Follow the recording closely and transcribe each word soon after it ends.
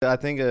I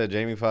think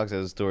Jamie Foxx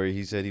has a story.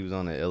 He said he was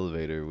on an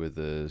elevator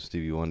with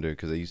Stevie Wonder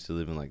because they used to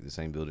live in like the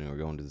same building or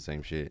going to the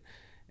same shit.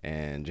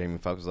 And Jamie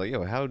Foxx was like,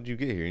 "Yo, how did you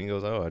get here?" And he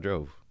goes, "Oh, I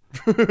drove."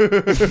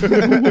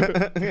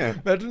 Yeah.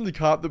 Imagine the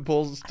cop that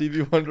pulls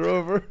Stevie Wonder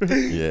over.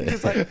 Yeah.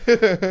 He's like,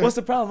 "What's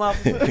the problem,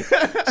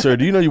 officer?" Sir,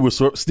 do you know you were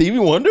Stevie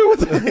Wonder?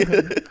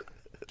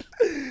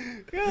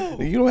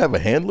 You don't have a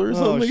handler or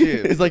something? Oh,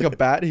 shit. It's like a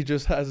bat. He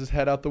just has his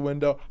head out the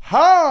window.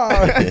 Ha!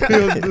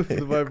 Feels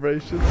the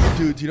vibrations.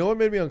 Dude, do you know what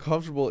made me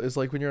uncomfortable is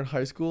like when you're in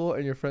high school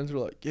and your friends were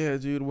like, "Yeah,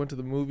 dude, went to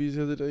the movies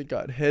the other day,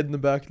 got head in the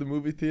back of the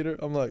movie theater."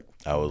 I'm like,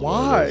 I was why?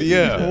 one of those dudes,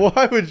 Yeah.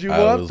 Why would you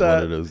I want was that?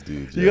 one of those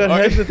dudes. You got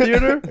head in the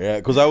theater? Yeah,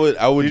 because I would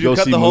Did go you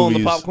cut see the hole in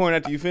movies. the popcorn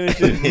after you finished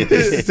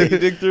it? Stick your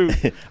dick through.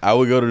 I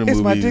would go to the It's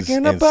my movies dick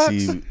in a box.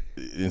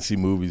 and see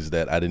movies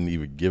that I didn't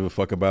even give a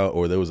fuck about,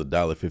 or there was a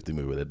 $1.50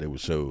 movie that they would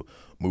show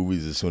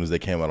movies as soon as they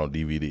came out on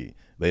DVD.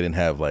 They didn't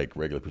have like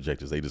regular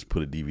projectors; they just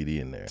put a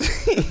DVD in there,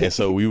 and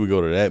so we would go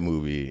to that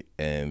movie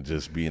and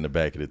just be in the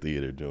back of the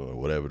theater doing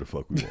whatever the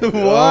fuck we wanted.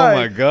 Why? Oh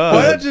my God.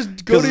 Why not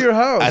just go to your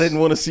house? I didn't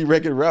want to see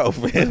Wreck-It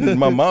Ralph, and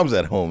my mom's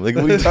at home. Like,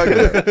 what are you talking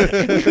about?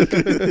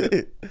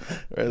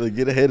 Rather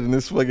get ahead in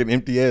this fucking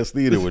empty ass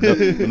theater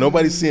with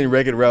nobody's seeing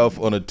Wreck-It Ralph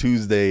on a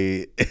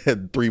Tuesday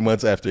 3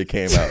 months after it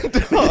came out.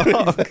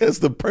 That's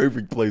the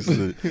perfect place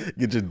to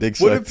get your dick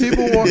sucked. What if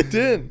people walked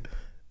in?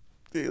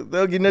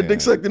 They'll get that dick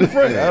sucked in the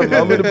front. I'm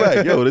in the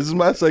back. Yo, this is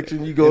my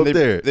section. You go And up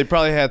there. They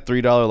probably had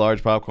 $3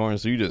 large popcorn,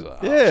 so you just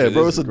Yeah, shit,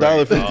 bro, this it's is a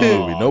great. $1.50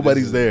 movie.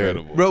 Nobody's this is there.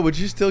 incredible. Bro, would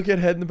you still get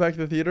head in the back of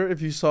the theater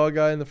if you saw a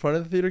guy in the front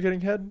of the theater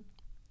getting head?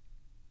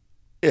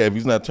 Yeah, if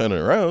he's not turning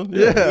around.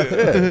 Yeah.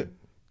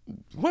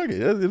 Fuck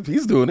it. If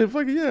he's doing it,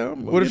 fuck it, yeah.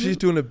 What if she's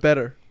doing it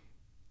better?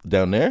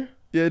 down there?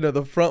 Yeah, no,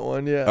 the front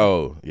one, yeah.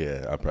 Oh,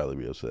 yeah, I'd probably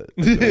be upset.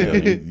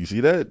 You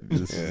see that?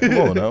 Come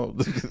on now.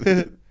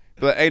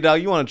 But hey,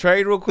 dog, you want to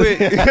trade real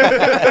quick?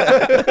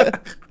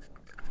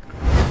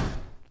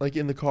 Like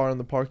in the car in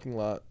the parking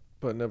lot,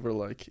 but never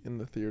like in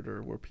the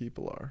theater where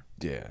people are.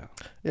 Yeah.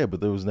 Yeah,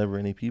 but there was never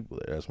any people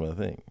there. That's my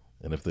thing.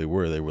 And if they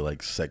were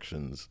like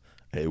sections.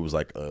 It was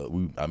like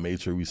I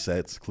made sure we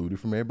sat secluded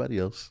from everybody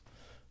else.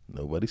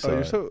 Nobody saw You're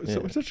it. so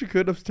Yeah. such a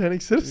good upstanding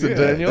citizen, Yeah.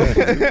 Daniel.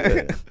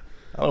 Yeah.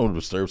 I don't want to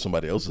disturb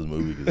somebody else's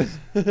movie because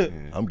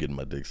I'm getting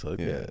my dick sucked.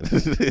 Yeah.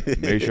 Yeah.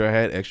 Make sure I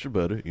had extra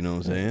butter. You know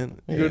what I'm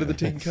saying? You go to the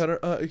teen counter.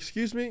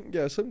 Excuse me.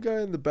 Yeah, some guy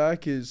in the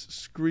back is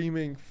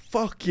screaming,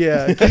 "Fuck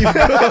yeah!" Keep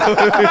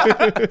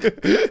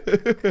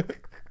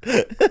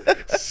going.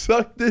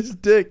 Suck this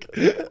dick.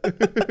 What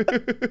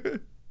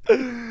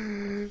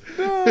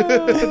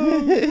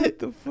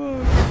the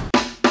fuck?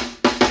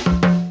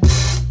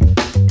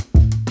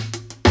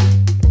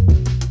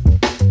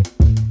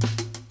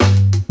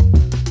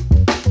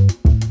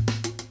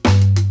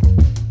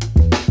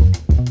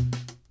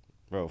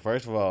 Bro,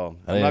 first of all,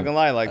 I'm not gonna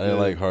lie. Like, I didn't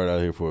like Hard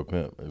Out Here for a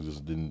Pimp. It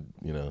just didn't,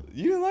 you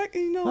didn't like,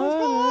 what's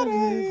hard out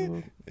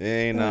here?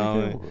 Ain't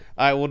no. All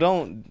right, well,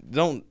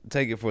 don't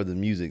take it for the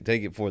music.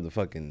 Take it for the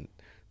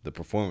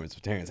performance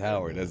of Terrence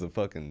Howard as a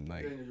fucking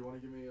like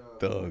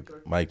thug.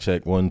 Mic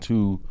check 1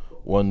 2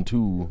 1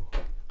 2.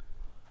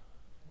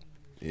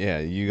 Yeah,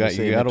 you They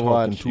say gotta we're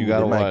talking watch. to You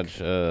gotta the mic.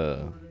 watch.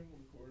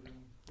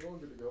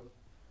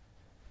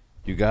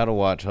 You gotta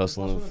watch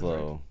Hustle and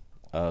Flow.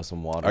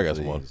 Some water. I got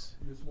some please.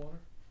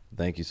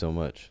 Thank you so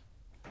much.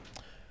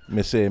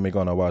 Me say me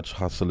gonna watch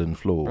Hustle and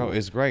Flow. Bro,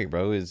 it's great,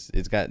 bro. It's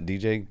got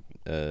DJ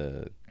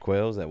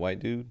Quails, that white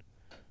dude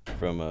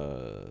from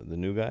the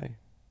new guy.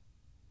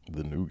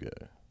 The new guy.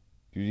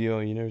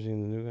 You never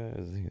seen the new guy?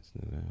 I think it's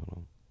the new guy. Hold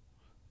on.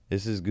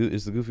 It's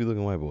the goofy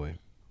looking white boy.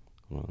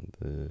 Hold on,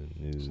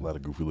 There's a lot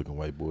of goofy looking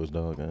white boys,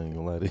 dog. I ain't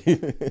gonna lie to you.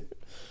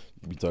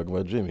 You be talking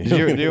about Jimmy. Did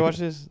you ever watch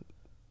this?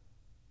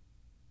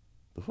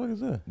 The fuck is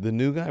that? The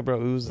new guy, bro.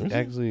 It was Is it?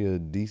 actually a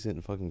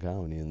decent fucking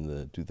comedy in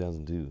the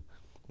 2002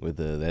 with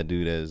that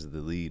dude as the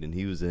lead, and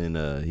he was in.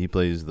 He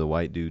plays the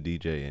white dude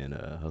DJ in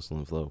Hustle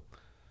and Flow.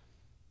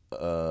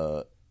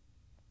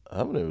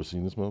 I've never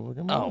seen this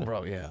motherfucker. Oh,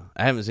 bro, yeah.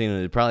 I haven't seen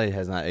it. It probably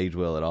has not aged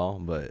well at all,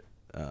 but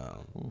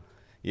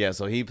yeah.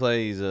 So he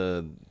plays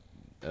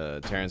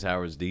Terrence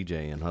Howard's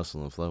DJ in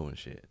Hustle and Flow and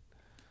shit.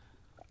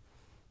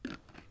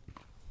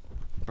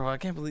 Bro, I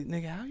can't believe,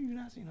 nigga, how you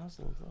not seen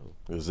Hustle and Flow?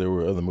 Because there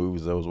were other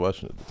movies I was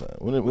watching at the time.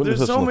 When did There's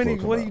Hustle so and many.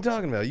 Flow come What are out? you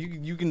talking about?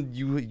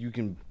 You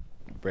can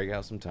break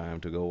out some time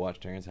to go watch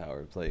Terrence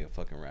Howard play a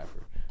fucking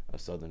rapper, a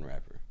Southern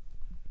rapper.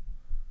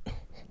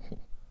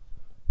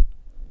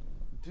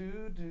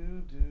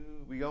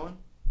 We going?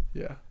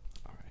 Yeah.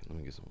 All right. Let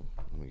me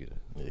get a.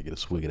 Yeah, get a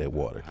swig of that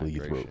water. Clear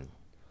your throat.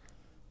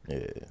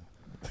 hydration.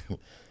 Yeah.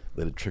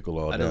 Let it trickle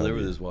all I down. deliver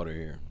you. this water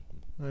here.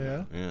 Oh,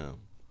 yeah. Yeah.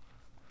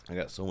 I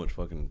got so much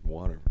fucking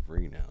water for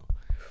free now.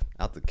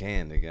 Out the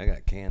can, nigga. I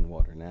got canned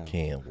water now.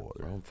 Canned water.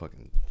 Bro, I'm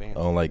fucking fancy.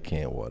 I don't like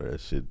canned water.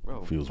 That shit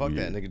Bro, feels fuck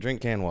weird. that, nigga.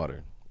 Drink canned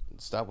water.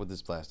 Stop with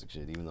this plastic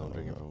shit, even though I'm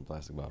drinking from a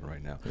plastic bottle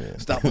right now. Yeah.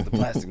 Stop with the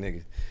plastic,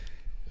 nigga.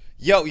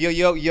 Yo.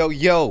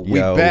 We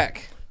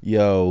back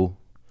Yo.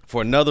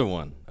 for another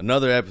one.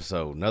 Another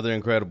episode. Another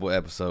incredible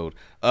episode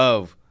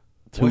of...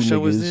 What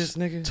show is this,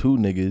 nigga? Two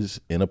niggas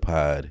in a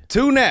pod.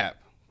 Two Nap.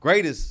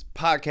 greatest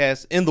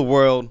podcast in the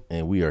world.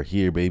 And we are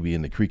here, baby,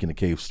 in the Creek in the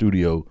Cave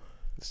studio.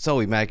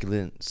 So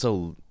immaculate,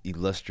 so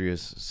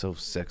illustrious, so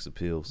sex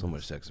appeal, so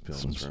much sex appeal.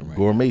 Some Right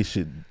gourmet now.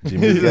 shit,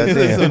 Jimmy.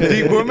 Goddamn. Some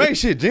deep gourmet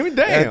shit, Jimmy.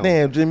 Damn.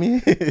 Goddamn, Jimmy.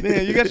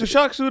 Damn, you got your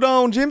shark suit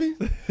on, Jimmy?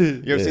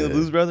 You ever seen the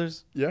Blues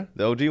Brothers? Yeah.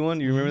 The OG one?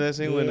 You remember that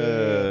scene when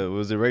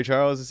was it Ray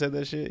Charles that said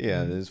that shit?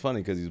 Yeah, it's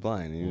funny because he's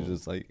blind. And he was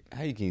just like,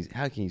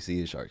 how can you see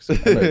his shark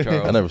suit? Ray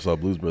Charles. I never saw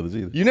Blues Brothers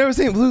either. You never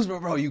seen Blues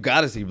Brothers? Bro, you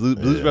gotta see Blues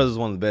Brothers is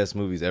one of the best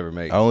movies ever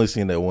made. I only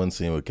seen that one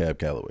scene with Cab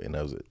Calloway, and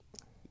that was it.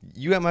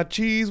 You got my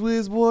cheese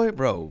whiz, boy?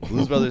 Bro,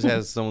 Blues Brothers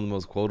has some of the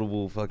most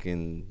quotable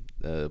fucking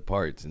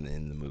parts in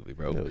the movie,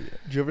 bro. Hell yeah.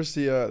 Did you ever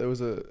see there was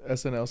a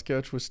SNL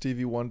sketch with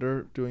Stevie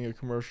Wonder doing a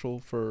commercial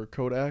for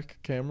Kodak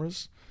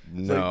cameras?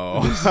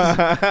 No.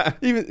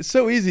 Even it's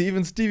so easy,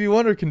 even Stevie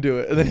Wonder can do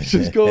it. And then he's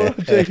just going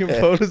up taking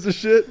photos of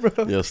shit,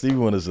 bro. Yo, Stevie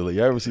Wonder's silly.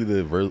 You ever see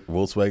the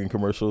Volkswagen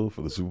commercial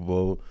for the Super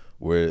Bowl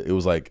where it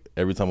was like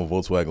every time a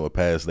Volkswagen would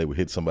pass, they would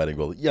hit somebody and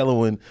go, yellow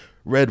one,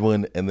 red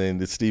one, and then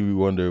it's Stevie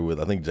Wonder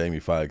with, I think, Jamie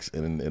Foxx,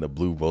 and a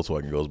blue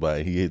Volkswagen goes by,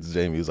 and he hits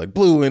Jamie. He's like,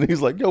 blue, and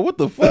he's like, yo, what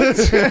the fuck?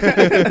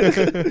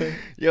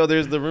 Yo,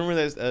 there's the rumor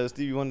that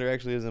Stevie Wonder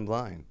actually isn't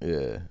blind.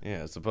 Yeah.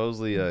 Yeah,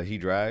 supposedly he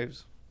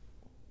drives.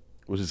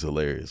 Which is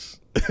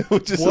hilarious.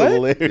 Which is What?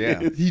 hilarious.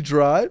 Yeah. He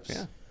drives?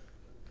 Yeah.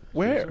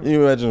 Where? Can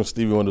you imagine if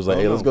Stevie Wonder's like,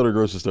 hey, let's go to the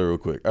grocery store real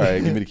quick. All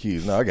right, give me the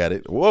keys. No, I got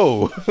it.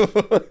 Whoa.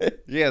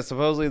 Yeah,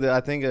 supposedly, I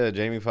think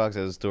Jamie Foxx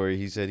has a story.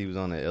 He said he was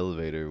on an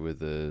elevator with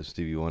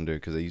Stevie Wonder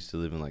because they used to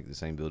live in like the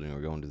same building or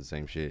going to the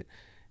same shit.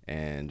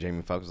 And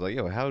Jamie Foxx was like,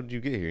 yo, how did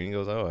you get here? And he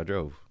goes, oh, I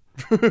drove.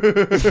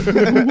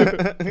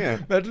 Yeah.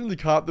 Imagine the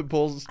cop that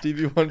pulls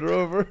Stevie Wonder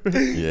over.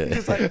 Yeah.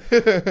 It's like,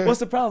 what's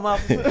the problem,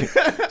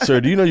 officer? Sir,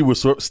 do you know you were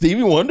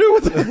Stevie Wonder?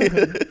 What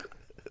the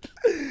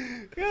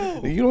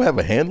Yo. You don't have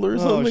a handler or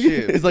something? Oh,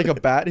 shit. It's like a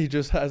bat. He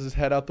just has his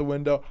head out the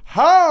window.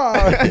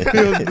 Ha!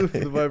 Feels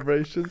the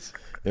vibrations.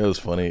 It was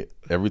funny.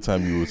 Every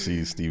time you would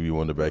see Stevie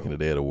Wonder back in the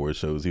day at award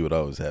shows, he would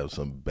always have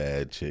some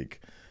bad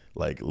chick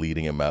like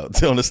leading him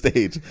out on the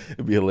stage.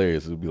 It'd be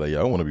hilarious. It'd be like,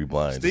 yo, I want to be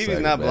blind. Stevie's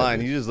not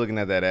blind. He's just looking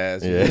at that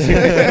ass.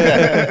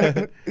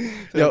 Yeah.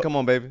 Yo, come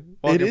on, baby.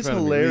 Walk It in is front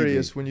of me,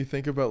 hilarious when you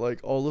think about like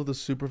all of the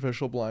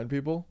superficial blind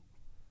people.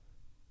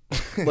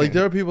 Like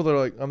there are people that are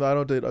like, I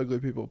don't date ugly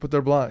people, but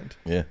they're blind.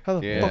 Yeah. How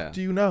the Yeah. fuck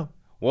do you know?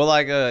 Well,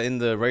 like in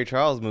the Ray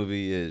Charles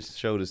movie, it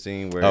showed a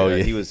scene where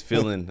he was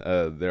feeling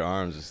their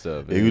arms and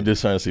stuff. He was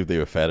just trying to see if they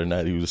were fat or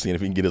not. He was just seeing if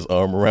he can get his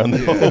arm around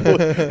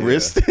their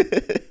wrist.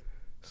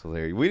 It's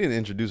hilarious. We didn't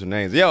introduce our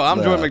names. Yo,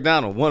 I'm Jordan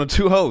McDonald, one of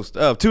two hosts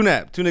of Two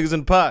Nap, Two Niggas in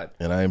the Pod.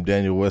 And I am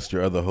Daniel West,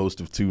 your other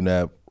host of Two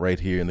Nap, right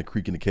here in the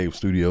Creek in the Cave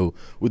studio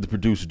with the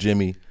producer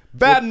Jimmy.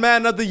 Bad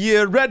Man of the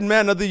Year, Red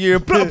Man of the Year,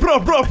 blah, blah,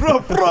 blah, blah,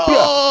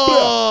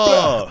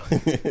 blah.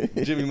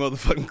 Jimmy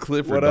motherfucking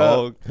Clifford, What up?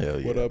 dog.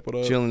 Hell yeah. What up? What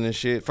up? Chilling and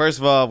shit. First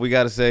of all, we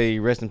got to say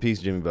rest in peace,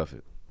 Jimmy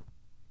Buffett.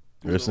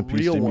 Rest in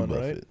peace, real Jimmy one,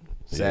 Buffett.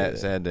 right?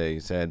 Sad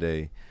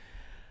day.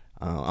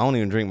 I don't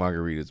even drink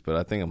margaritas, but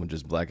I think I'm going to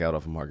just black out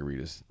off of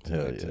margaritas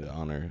to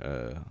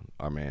honor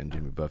our man,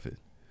 Jimmy Buffett.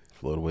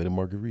 Float away to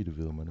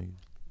Margaritaville, my nigga.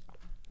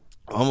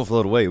 I'm going to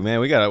float away. Man,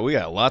 we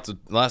got lots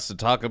to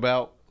talk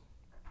about.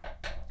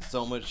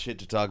 So much shit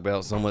to talk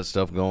about. So much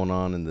stuff going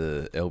on in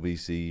the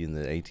LBC and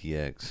the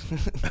ATX.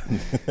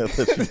 I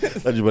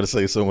thought you were about to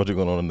say so much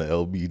going on in the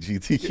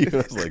LBGTQ. I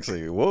was like,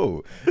 saying,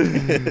 whoa.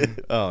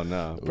 Oh,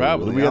 no.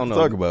 Probably. What do we have to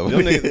talk about?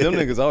 Them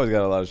niggas always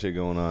got a lot of shit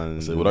going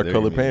on. So with our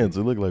color pants,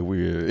 it look like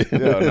we're...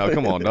 Yeah, no,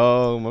 come on,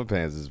 dog. My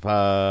pants is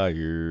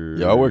fire.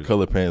 Yeah, I wear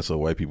color pants so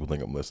white people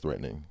think I'm less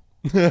threatening.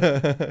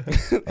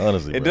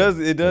 Honestly, It bro.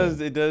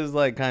 does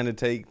like kind of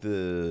take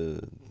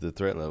the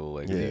threat level.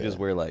 Like, you just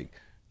wear like...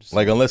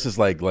 Like, unless it's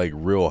like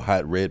real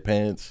hot red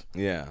pants.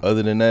 Yeah.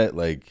 Other than that,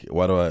 like,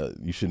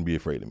 you shouldn't be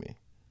afraid of me.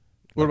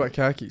 What about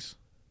khakis?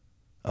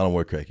 I don't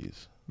wear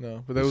khakis.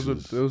 No, but those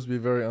would be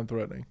very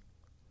unthreatening.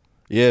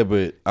 Yeah,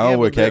 but I don't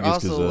wear khakis They're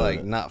because also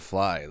like not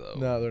fly though.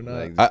 No, they're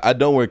not. Like, I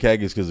don't wear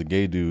khakis because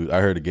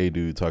I heard a gay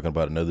dude talking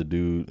about another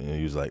dude, and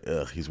he was like,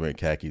 ugh, he's wearing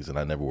khakis, and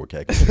I never wore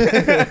khakis.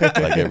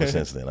 Like, ever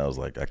since then, I was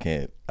like, I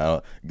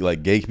don't,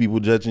 like, gay people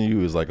judging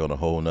you is like on a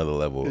whole nother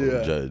level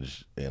of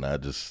judge, and I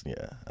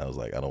was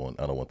like, I don't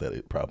want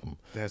that problem.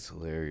 That's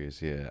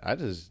hilarious. Yeah, I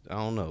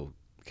don't know.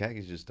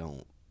 Khakis just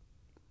don't.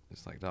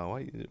 It's like, dog,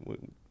 why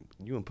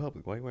you in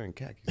public? Why you wearing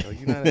khakis? Dog,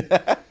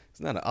 it's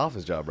not an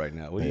office job right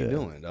now. What are you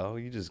doing, dog?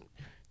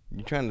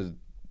 You trying to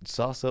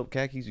sauce up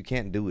khakis? You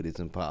can't do it. It's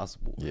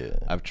impossible. Yeah.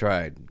 I've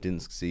tried.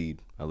 Didn't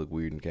succeed. I look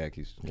weird in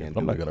khakis. Can't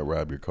I'm do not it. gonna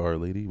rob your car,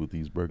 lady, with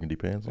these burgundy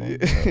pants on.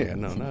 Yeah,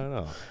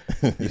 no.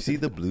 You see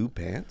the blue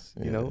pants?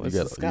 You know, you it's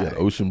got the sky.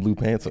 ocean blue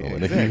pants on.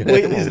 exactly.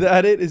 Wait, is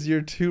that it? Is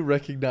your two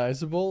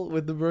recognizable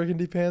with the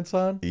burgundy pants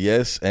on?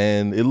 Yes,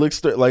 and it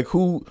looks like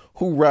who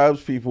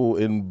robs people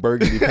in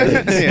burgundy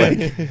pants? Yeah.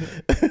 Like,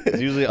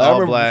 It's usually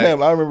all black.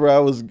 I remember I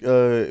was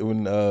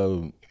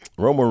when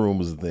Roma Room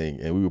was a thing,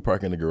 and we were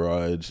parking in the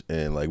garage,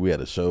 and like we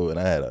had a show, and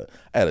I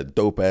had a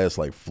dope ass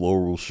like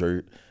floral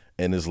shirt,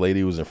 and this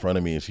lady was in front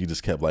of me, and she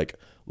just kept like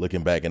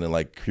looking back and then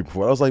like creeping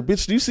forward. I was like,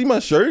 bitch, do you see my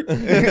shirt?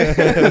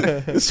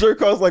 This shirt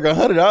costs like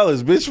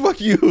 $100, bitch. Fuck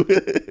you.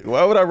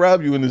 Why would I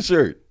rob you in this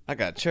shirt? I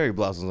got cherry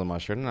blossoms on my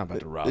shirt. I'm not about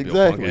to rob your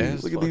Exactly. punk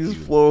ass. Look at Fuck these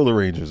you. floral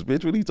arrangements,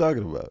 bitch. What are you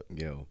talking about?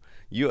 Yo,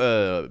 you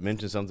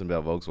mentioned something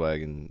about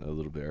Volkswagen a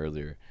little bit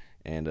earlier,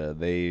 and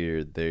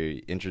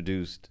they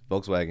introduced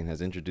Volkswagen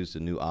has introduced a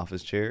new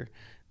office chair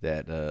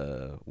that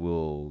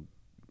will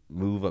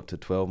move up to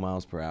 12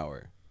 miles per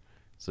hour,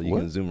 so you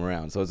can zoom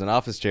around. So it's an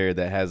office chair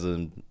that has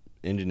an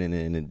engine in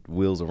it and it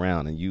wheels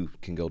around, and you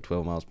can go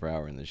 12 miles per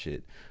hour in this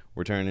shit.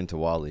 We're turning into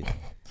Wall-E.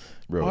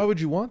 Bro. Why would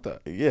you want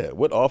that? Yeah,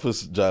 what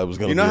office job is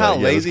going to You know how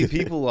lazy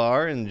people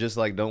are and just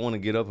like don't want to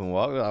get up and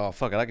walk? Oh,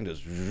 fuck it, I can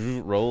just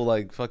roll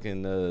like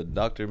fucking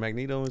Dr.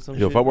 Magneto or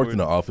something. If I worked in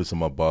the office and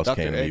my boss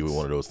Dr. came to me X. with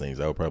one of those things,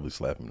 I would probably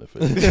slap him in the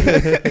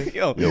face.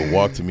 Yo,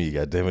 walk to me,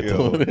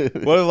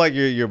 goddammit. What if like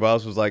your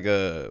boss was like,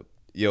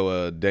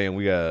 Dan,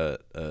 we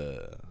got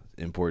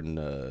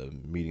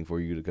important meeting for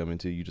you to come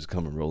into. You just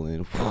come and roll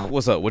in.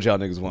 What's up? What y'all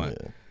niggas want?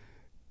 Yeah.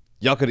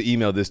 Y'all could have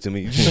emailed this to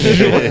me.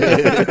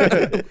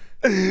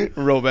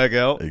 Roll back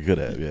out. You could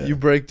have, yeah. You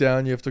break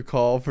down, you have to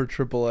call for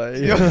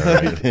AAA.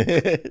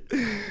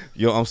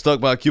 Yo, I'm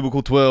stuck by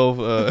cubicle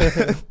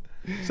 12.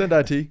 Send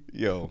IT.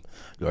 Yo,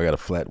 I got a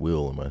flat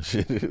wheel in my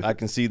shit. I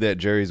can see that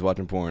Jerry's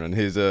watching porn on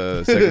his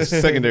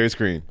secondary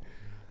screen.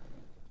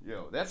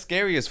 Yo, that's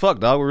scary as fuck,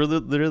 dog. We're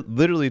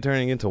literally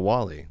turning into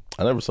Wall-E.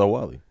 I never saw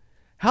Wall-E.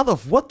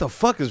 What the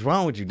fuck is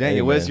wrong with you,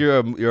 Daniel West? You're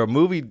a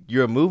movie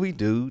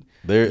dude.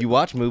 You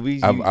watch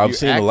movies. I've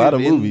seen a lot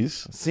of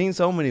movies. Seen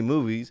so many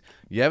movies.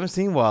 You haven't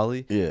seen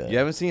Wall-E. Yeah. You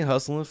haven't seen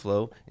Hustle and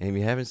Flow, and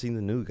you haven't seen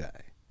The New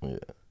Guy. Yeah.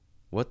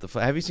 What the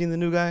fuck? Have you seen The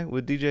New Guy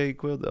with DJ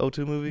Quill, the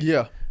O2 movie?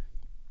 Yeah.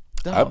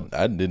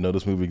 I didn't know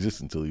this movie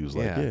existed until he was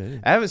like, yeah.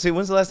 I haven't seen.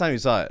 When's the last time you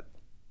saw it?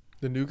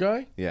 The New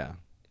Guy? Yeah.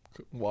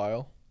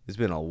 While. It's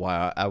been a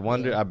while. I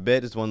wonder. I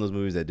bet it's one of those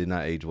movies that did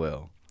not age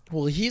well.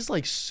 Well, he's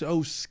like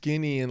so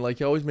skinny and like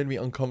he always made me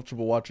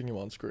uncomfortable watching him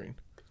on screen.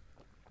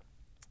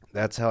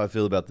 That's how I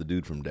feel about the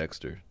dude from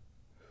Dexter.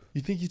 You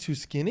think he's too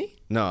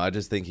skinny? No, I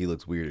just think he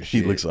looks weird as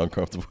shit. He looks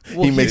uncomfortable.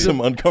 Well, he makes him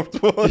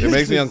uncomfortable. It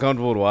makes me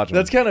uncomfortable to watch him.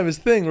 That's kind of his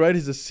thing, right?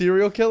 He's a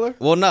serial killer.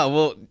 Well, no,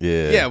 well,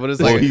 yeah, but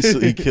it's like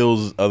he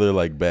kills other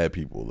like bad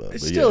people though.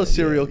 He's still a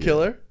serial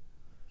killer.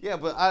 Yeah,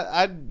 but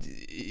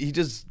he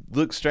just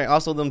looks strange.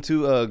 Also, them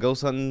two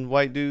ghost hunting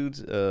white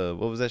dudes.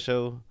 What was that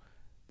show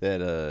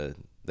that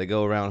they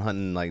go around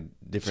hunting like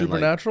different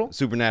Supernatural?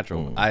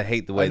 Supernatural. I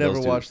hate the way those two.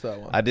 I never watched that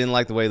one. I didn't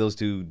like the way those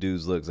two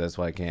dudes look. That's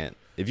why I can't.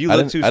 If you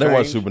look too strange, I didn't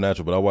watch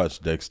Supernatural, but I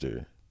watched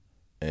Dexter,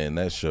 and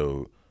that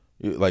show,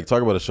 like,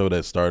 talk about a show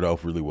that started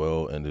off really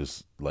well and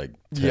just like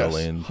tail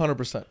end.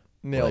 100%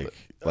 nailed it.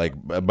 Like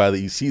by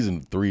the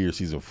season 3 or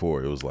season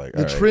 4, it was like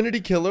the Trinity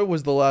Killer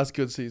was the last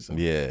good season.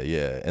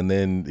 Yeah, and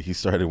then he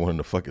started wanting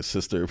to fuck his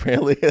sister.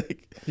 Apparently,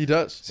 he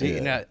does. See,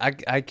 now,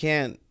 I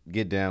can't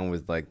get down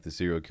with like the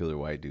serial killer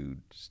white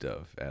dude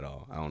stuff at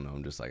all. I don't know.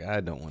 I'm just like, I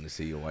don't want to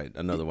see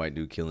another white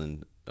dude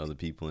killing other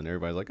people, and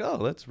everybody's like, oh,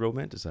 let's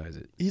romanticize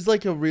it. He's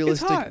like a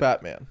realistic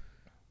Batman.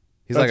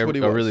 He's that's like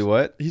a really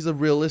what? He's a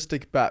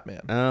realistic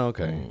Batman. Oh,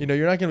 okay. You know,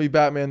 you're not going to be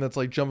Batman that's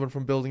like jumping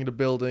from building to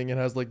building and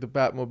has like the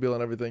Batmobile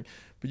and everything,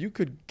 but you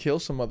could kill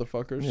some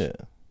motherfuckers.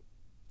 Yeah.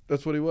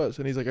 That's what he was.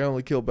 And he's like, I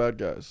only kill bad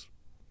guys,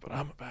 but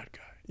I'm a bad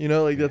guy. You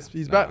know, like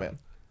he's Batman.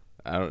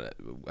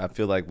 I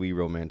feel like we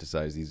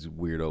romanticize these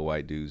weirdo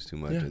white dudes too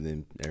much, and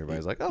then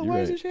everybody's like, "Oh, why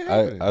is this shit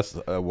happening?"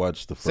 I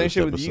watched the first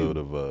episode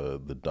of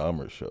the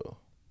Dahmer show.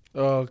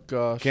 Oh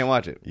gosh, can't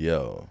watch it.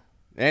 Yo,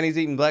 and he's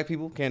eating black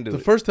people. Can't do it.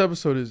 The first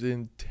episode is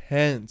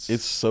intense.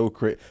 It's so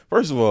crazy.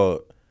 First of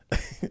all,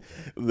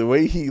 the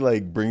way he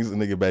like brings the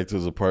nigga back to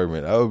his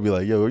apartment, I would be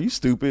like, "Yo, are you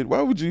stupid?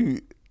 Why would you?"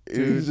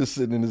 Dude. He's just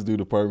sitting in this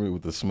dude's apartment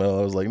with the smell.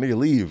 I was like, "Nigga,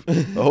 leave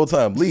the whole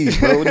time. Leave,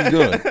 bro. What are you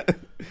doing?"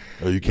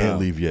 Oh, you can't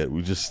leave yet.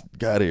 We just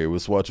got here.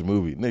 Let's watch a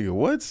movie. Nigga,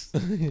 what?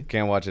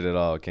 Can't watch it at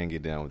all. Can't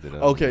get down with it.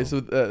 Okay, so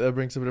that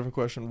brings up a different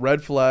question.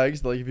 Red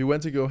flags, like if you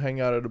went to go hang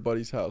out at a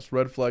buddy's house,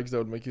 red flags that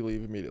would make you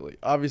leave immediately.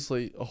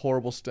 Obviously, a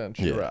horrible stench,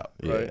 you're out,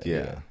 right?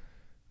 Yeah.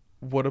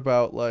 What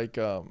about like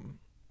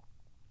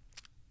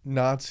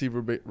Nazi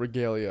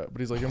regalia?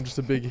 But he's like, I'm just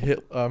a big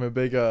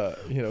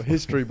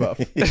history buff.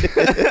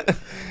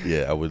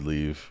 Yeah, I would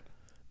leave.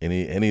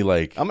 Any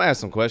like I'm gonna ask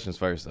some questions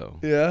first though.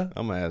 Yeah.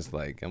 I'm gonna ask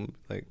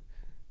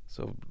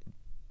so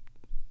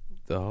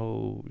the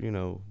whole,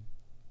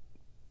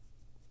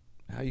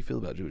 how you feel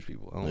about Jewish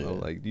people? I don't know.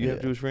 Like, do you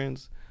have Jewish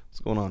friends? What's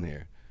going on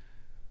here?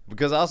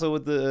 Because also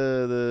with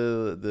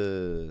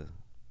the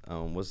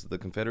what's the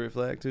Confederate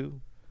flag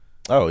too?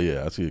 Oh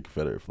yeah, I see a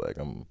Confederate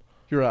flag.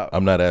 You're out.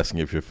 I'm not asking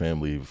if your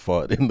family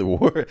fought in the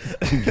war.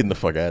 I'm getting the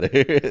fuck out of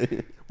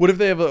here. What if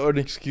they have an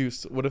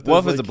excuse? What if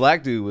it's a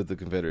black dude with the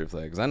Confederate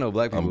flag? Because I know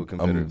black people with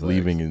Confederate flags. I'm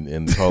leaving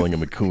and calling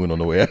him a coon on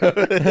the way out.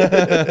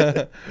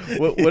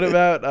 What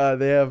about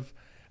they have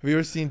you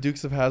ever seen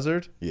Dukes of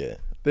Hazzard? Yeah.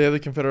 They have the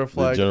Confederate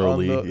flag. The General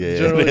Lee. Yeah.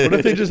 General Lee. What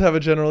if they just have a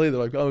General Lee?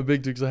 They're like, I'm a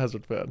big Dukes of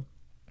Hazzard fan.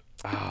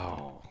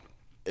 Oh.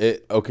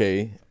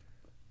 Okay.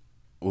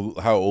 Well,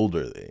 how old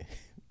are they?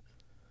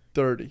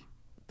 30.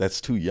 That's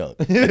too young.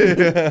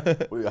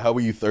 How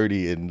were you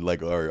 30 and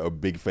like are a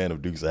big fan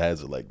of Dukes of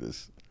Hazzard like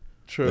this?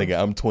 True. Like,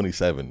 I'm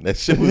 27. That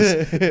shit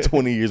was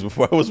 20 years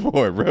before I was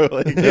born, bro.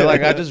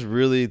 Like, I just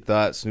really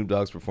thought Snoop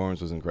Dogg's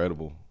performance was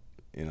incredible.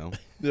 You know?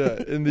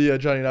 Yeah, in the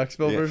Johnny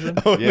Knoxville version.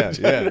 Oh,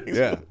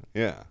 Yeah.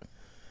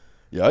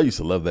 Yeah, I used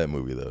to love that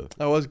movie though.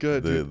 That was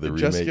good. The dude. remake.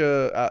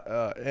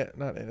 Jessica,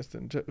 not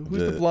Aniston.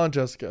 Who's the blonde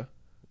Jessica?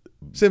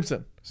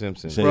 Simpson.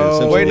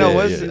 Bro, wait, no,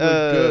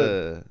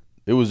 good.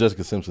 It was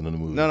Jessica Simpson in the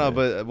movie. No,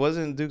 but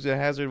wasn't Dukes of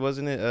Hazzard?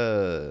 Wasn't it?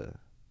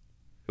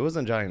 It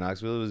wasn't Johnny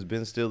Knoxville. It was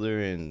Ben Stiller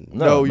and.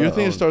 No, you're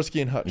thinking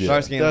Starsky and Hutch. Yeah.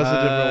 Starsky and That's Hutch.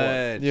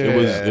 a different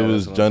one. Yeah, it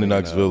was Johnny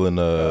Knoxville and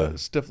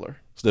Stifler.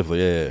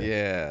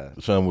 Yeah.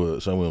 Sean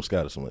William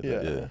Scott or something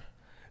like that. Yeah.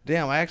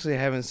 Damn, I actually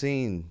haven't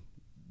seen.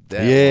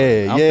 That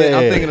yeah, one.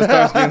 I'm thinking of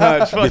Starsky and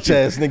Hutch. Bitch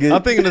ass nigga.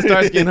 I'm thinking of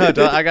Starsky and Hutch.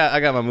 I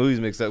got my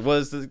movies mixed up. Well,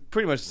 it's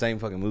pretty much the same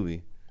fucking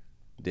movie.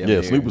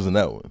 Damn Snoop was in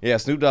that one. Yeah,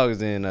 Snoop Dogg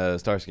is in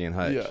Starsky and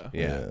Hutch.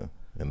 Yeah.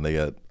 And they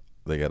got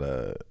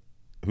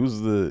who's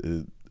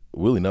the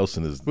Willie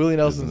Nelson is Willie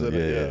Nelson's in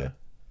it.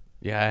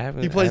 Yeah, I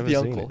haven't. He plays I haven't the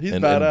seen uncle. it. He's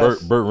and badass.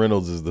 And Burt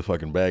Reynolds is the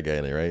fucking bad guy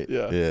in it, right?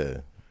 Yeah.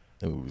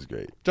 That movie was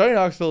great. Johnny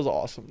Knoxville is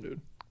awesome,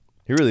 dude.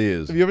 He really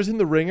is. Have you ever seen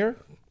The Ringer?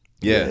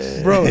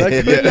 Yes. Bro,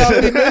 that could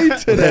not be made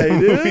today, That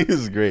dude. movie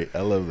is great.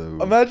 I love that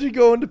movie. Imagine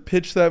going to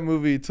pitch that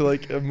movie to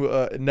like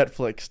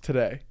Netflix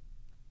today.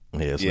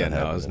 It's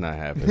not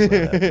happening.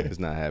 It's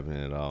not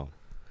happening at all.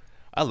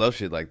 I love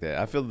shit like that.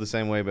 I feel the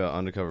same way about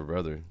Undercover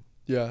Brother.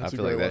 Yeah, I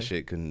feel like that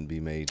shit couldn't be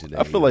made today.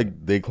 I feel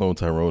like They Clone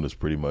Tyrone is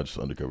pretty much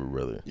Undercover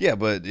Brother. Yeah,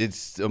 but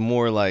it's a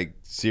more like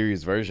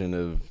serious version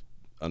of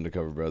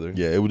Undercover Brother.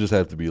 Yeah, it would just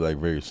have to be like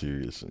very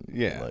serious and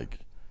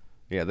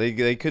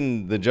they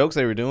couldn't. The jokes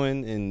they were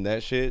doing in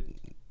that shit,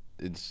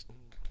 it's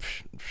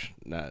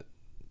not.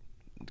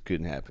 It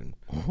couldn't happen.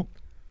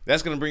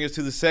 That's gonna bring us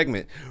to the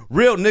segment,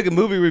 Real Nigga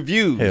Movie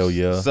Reviews. Hell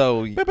yeah!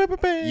 So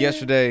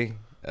yesterday,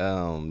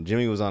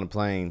 Jimmy was on a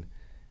plane,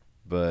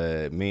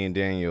 but me and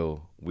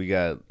Daniel, we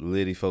got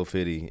Liddy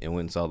 450 and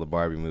went and saw the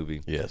Barbie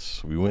movie.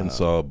 Yes, we went and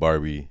saw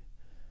Barbie.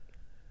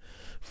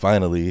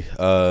 Finally,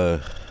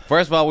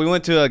 first of all, we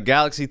went to a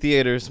Galaxy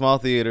Theater, small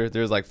theater.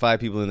 There's like 5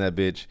 people in that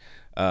bitch.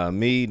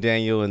 Me,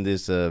 Daniel, and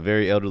this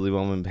very elderly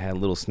woman had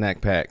little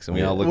snack packs, and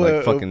we all looked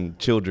like fucking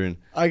children.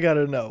 I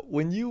gotta know,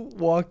 when you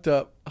walked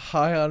up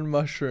high on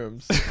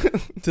mushrooms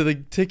to the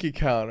ticket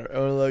counter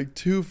and were like,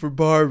 2 for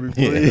Barbie,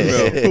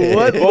 please.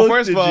 What well, look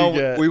first did of all, you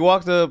get? we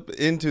walked up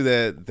into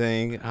that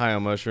thing high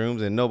on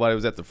mushrooms, and nobody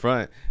was at the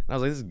front. And I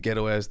was like, this is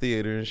ghetto ass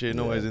theater and shit.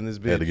 Nobody's in this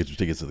bitch. Had to get your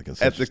tickets to the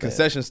concession at the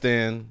concession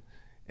stand.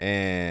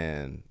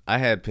 And I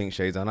had pink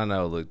shades on. I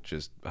know I looked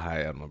just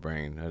high out of my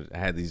brain. I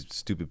had these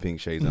stupid pink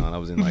shades on. I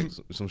was in like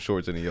some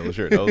shorts and a yellow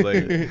shirt. I was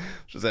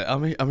like,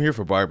 I'm here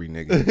for Barbie,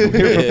 nigga. I'm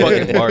here for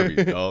fucking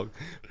Barbie, dog.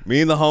 Me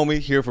and the homie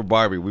here for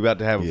Barbie. We about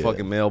to have a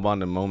fucking male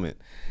bonding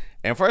moment.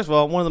 And first of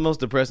all, one of the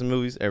most depressing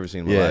movies ever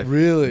seen in my life.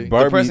 Really?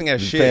 Barbie, depressing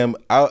as shit. Fam,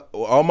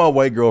 all my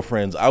white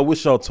girlfriends, I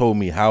wish y'all told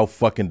me how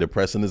fucking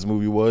depressing this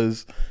movie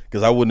was,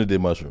 because I wouldn't have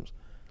did mushrooms.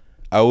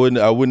 I would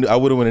have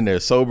went in there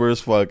sober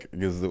as fuck,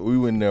 because we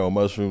went in there on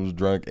mushrooms,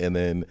 drunk, and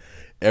then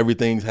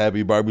everything's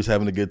happy. Barbie's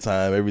having a good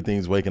time.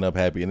 Everything's waking up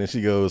happy. And then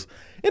she goes,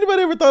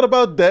 anybody ever thought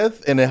about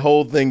death? And the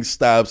whole thing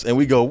stops, and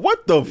we go,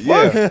 what the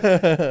fuck?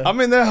 Yeah.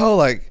 I'm in that whole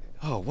like,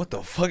 oh, what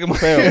the fuck am I?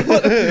 Fam,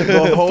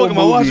 the whole fuck am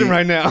I watching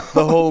right now?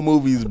 The whole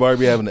movie is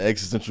Barbie having an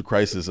existential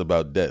crisis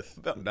about death.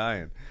 I'm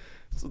dying.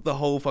 That's what the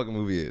whole fucking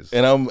movie is.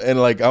 And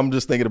I'm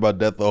just thinking about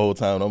death the whole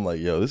time. I'm like,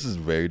 yo, this is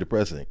very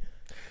depressing.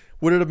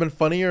 Would it have been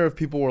funnier if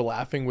people were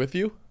laughing with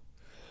you?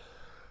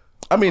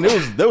 I mean,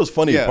 there was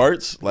funny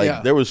parts.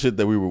 Like there was shit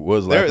that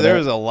was laughing. There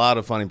was a lot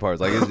of funny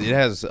parts. Like it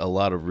has a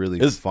lot of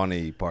really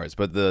funny parts.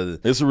 But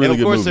it's a really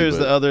good movie. Of course, there's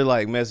the other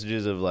like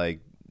messages of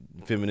like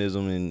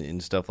feminism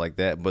and stuff like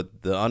that.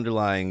 But the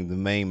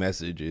main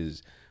message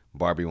is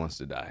Barbie wants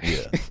to die.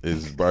 Yeah,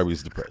 is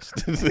Barbie's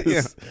depressed.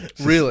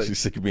 Really, she's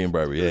sick of being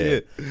Barbie. Yeah.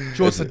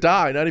 She wants to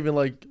die, not even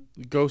like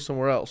go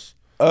somewhere else.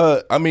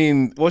 I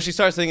mean, well, she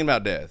starts thinking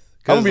about death.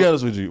 I'm gonna be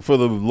honest with you. For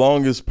the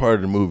longest part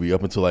of the movie,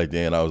 up until like the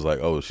end, I was like,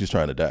 "Oh, she's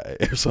trying to die"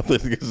 or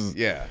something.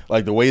 Yeah,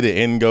 like the way the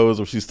end goes,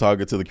 where she's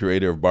talking to the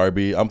creator of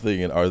Barbie. I'm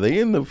thinking, are they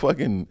in the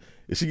fucking?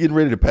 Is she getting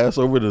ready to pass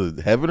over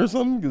to heaven or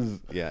something?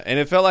 Yeah, and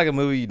it felt like a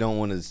movie you don't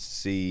want to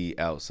see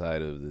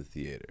outside of the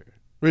theater.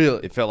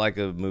 Really, it felt like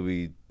a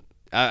movie.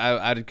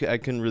 I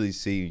couldn't really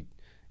see,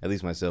 at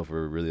least myself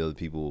or really other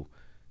people,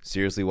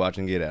 seriously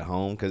watching it at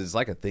home, because it's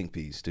like a think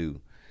piece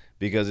too,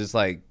 because it's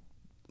like.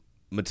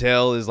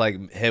 Mattel is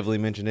like heavily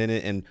mentioned in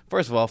it, and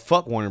first of all,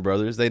 fuck Warner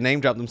Brothers. They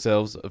name drop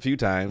themselves a few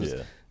times,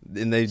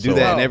 and they do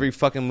that in every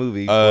fucking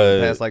movie for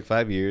the past like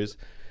 5 years.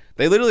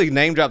 They literally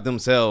name drop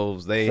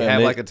themselves. They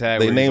have like a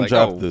tag. They name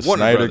drop the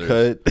Snyder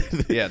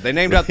cut. Yeah, they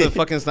name drop the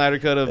fucking Snyder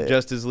cut of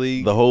Justice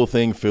League. The whole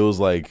thing feels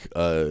like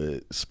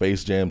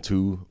Space Jam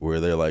 2,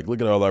 where they're like,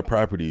 look at all our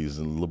properties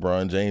and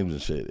LeBron James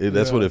and shit.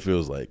 That's what it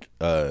feels like.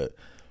 But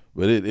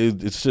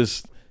it's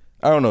just.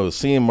 I don't know.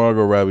 Seeing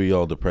Margot Robbie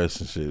all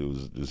depressed and shit, it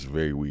was just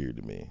very weird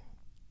to me.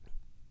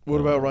 What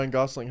about Ryan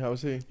Gosling? How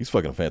is he? He's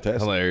fucking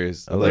fantastic.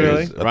 Hilarious.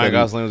 Hilarious. Really? Ryan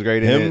Gosling was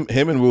great in it.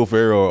 Him and Will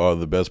Ferrell are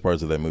the best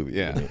parts of that movie.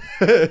 Yeah.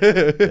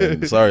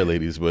 And sorry,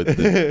 ladies, but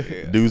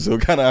the dudes will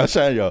kind of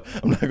outshine y'all.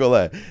 I'm not gonna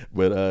lie,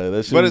 but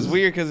that shit. But it's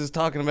weird because it's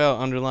talking about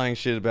underlying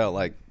shit about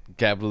like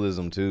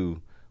capitalism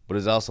too. But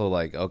it's also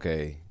like,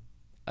 okay,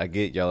 I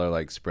get y'all are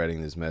like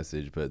spreading this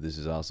message, but this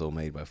is also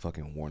made by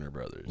fucking Warner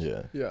Brothers.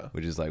 Yeah.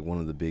 Which is like one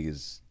of the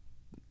biggest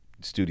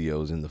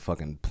studios in the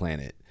fucking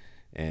planet,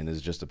 and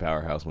is just a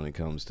powerhouse when it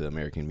comes to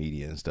American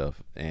media and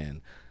stuff.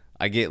 And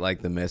I get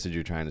like the message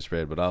you're trying to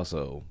spread, but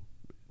also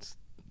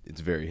it's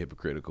very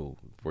hypocritical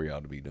for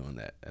y'all to be doing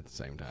that at the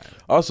same time.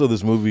 Also,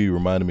 this movie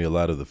reminded me a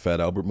lot of the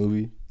Fat Albert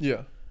movie.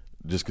 Yeah.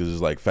 Just because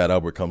it's like Fat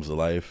Albert comes to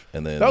life,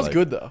 and then That was like,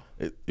 good though.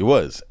 It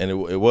was, and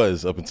it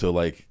was up until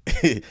like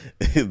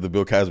the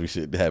Bill Cosby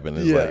shit happened.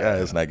 It's like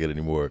it's not good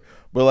anymore.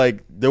 But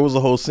like there was a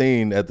whole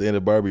scene at the end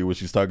of Barbie where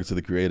she's talking to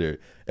the creator,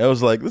 and I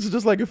was like, this is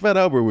just like a Fat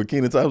Albert where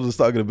Kenan Thompson was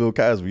talking to Bill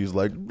Cosby. He's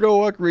like,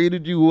 no, I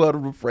created you out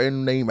of a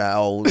friend named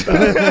Al.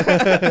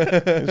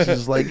 And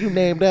she's like, you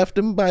named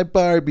after my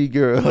Barbie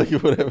girl, like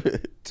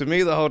whatever. To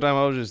me, the whole time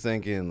I was just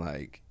thinking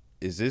like,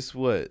 is this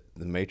what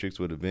the Matrix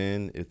would have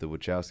been if the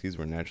Wachowskis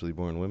were naturally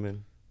born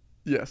women?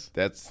 Yes.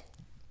 That's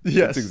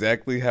Yes.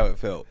 exactly how it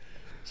felt.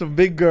 Some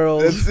big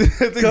girls.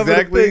 That's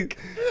exactly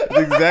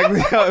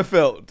how it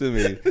felt to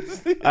me.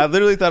 I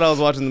literally thought I was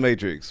watching The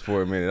Matrix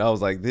for a minute. I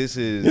was like, this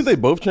is... Didn't they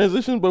both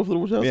transition? Both of the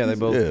Wachowskis? Yeah, they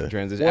both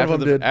transitioned One of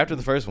them did. after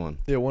the first one.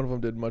 Yeah, one of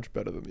them did much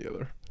better than the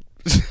other.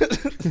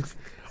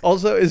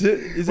 Also, is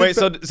it Wait,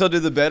 so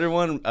did the better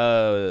one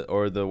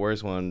or the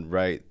worse one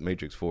write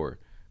Matrix 4?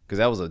 Because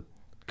that was a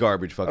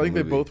garbage fucking I think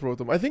movie. they both wrote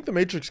them. I think The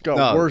Matrix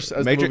got worse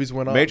as the movies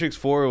went on. Matrix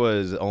 4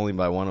 was only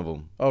by one of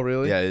them. Oh,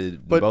 really? Yeah,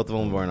 But both of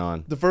them weren't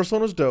on. the first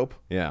one was dope,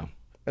 Yeah.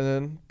 and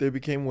then they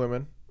became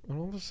women. And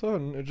all of a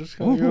sudden, it just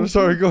kind of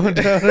started going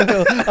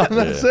downhill. I'm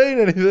not saying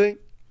anything.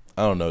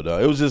 I don't know,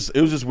 dog. It was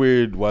just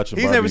weird watching.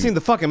 He's Barbie. never seen the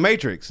fucking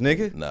Matrix,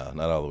 nigga. Nah,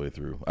 not all the way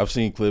through. I've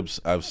seen clips.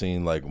 I've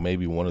seen like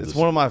maybe one of It's the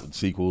one of my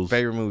sequels.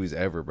 favorite movies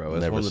ever, bro.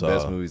 It's Never one of the saw.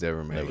 best movies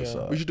ever made. Never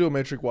saw. We should do a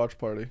Matrix watch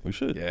party. We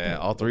should. Yeah,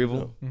 all three of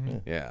them. Mm-hmm.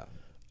 Yeah.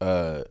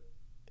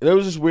 It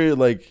was just weird,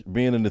 like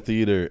being in the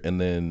theater and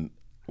then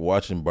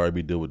watching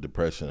Barbie deal with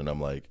depression, and I'm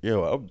like,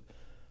 yo,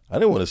 I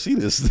didn't want to see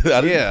this.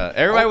 Yeah,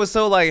 everybody was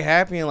so like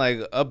happy and like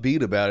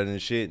upbeat about it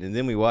and shit, and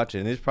then we watch it,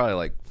 and there's probably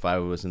like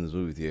 5 of us in this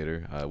movie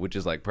theater, which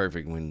is like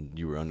perfect when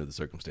you were under the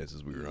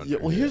circumstances we were under. Yeah.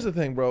 Well, here's the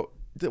thing, bro.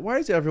 Why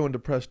is everyone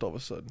depressed all of a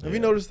sudden? Have you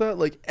Yeah. noticed that?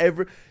 Like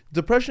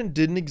depression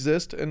didn't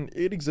exist, and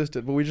it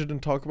existed, but we just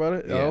didn't talk about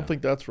it. I Yeah. don't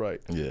think that's right.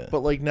 Yeah.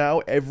 But like now,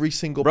 every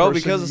single Bro,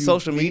 person because of you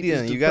social meet media,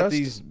 is and you got depressed.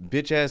 these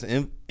bitch ass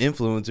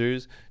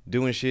influencers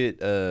doing shit,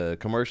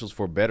 commercials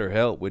for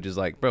BetterHelp, which is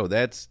like, bro,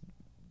 that's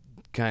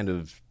kind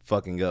of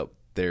fucking up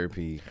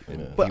therapy.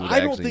 And But people I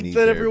don't actually think need that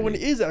therapy. everyone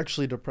is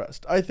actually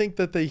depressed. I think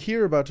that they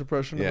hear about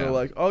depression and Yeah. they're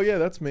like, "Oh yeah,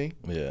 that's me."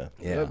 Yeah.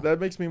 Yeah. That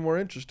makes me more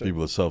interested.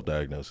 People are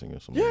self-diagnosing or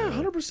something. Yeah, like that.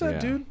 100%, Yeah.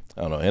 dude.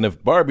 I don't know. And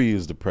if Barbie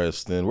is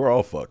depressed, then we're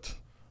all fucked.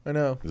 I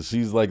know. 'Cause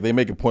she's like, they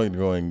make a point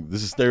going,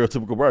 this is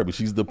stereotypical Barbie.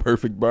 She's the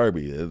perfect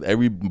Barbie.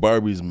 Every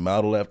Barbie's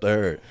modeled after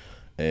her.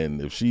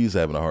 And if she's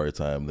having a hard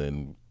time,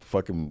 then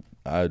fucking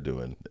I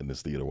doing in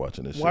this theater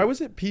watching this shit. Why was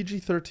it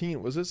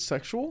PG-13? Was it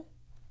sexual?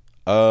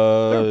 There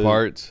are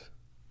parts.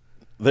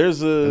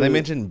 There's a. And they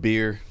mentioned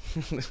beer.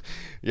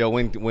 Yo,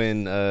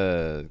 when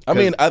I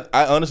mean,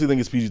 I honestly think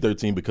it's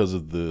PG-13 because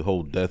of the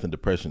whole death and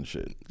depression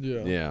shit.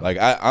 Yeah. yeah, Like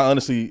I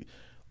honestly,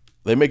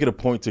 they make it a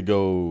point to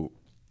go.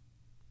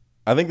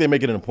 I think they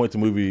make it a point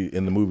in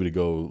the movie to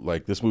go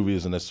like, this movie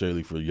isn't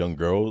necessarily for young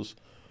girls,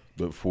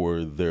 but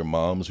for their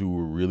moms who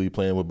were really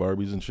playing with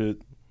Barbies and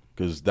shit.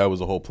 Because that was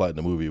the whole plot in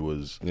the movie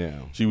was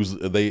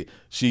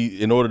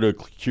she in order to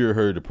cure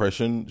her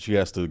depression, she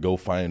has to go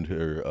find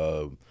her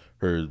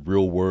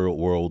real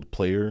world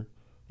player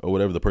or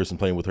whatever, the person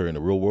playing with her in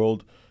the real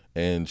world,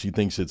 and she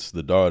thinks it's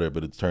the daughter,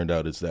 but it turned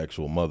out it's the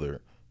actual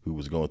mother who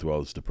was going through all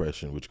this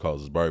depression, which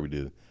causes Barbie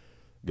to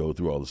go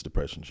through all this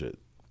depression shit.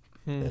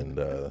 And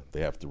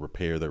they have to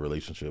repair their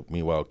relationship.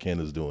 Meanwhile, Ken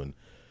is doing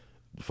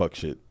fuck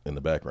shit in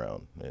the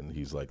background, and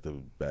he's like the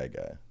bad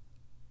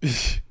guy.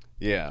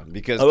 yeah,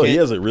 because Although he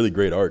has a really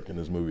great arc in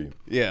this movie.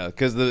 yeah,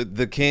 because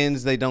the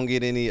Kens, they don't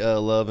get any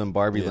love in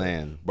Barbie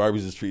land.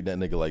 Barbie's just treating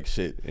that nigga like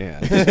shit. Yeah,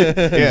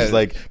 He's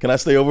like, can I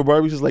stay over,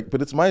 Barbie? She's like,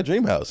 but it's my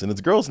dream house and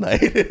it's girls'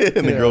 night.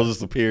 And the girls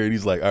just appear and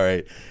he's like, all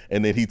right.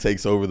 And then he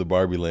takes over the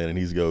Barbie land and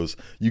he goes,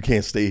 you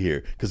can't stay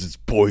here because it's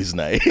boys'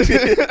 night.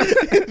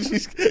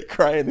 She's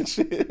crying and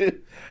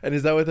shit. And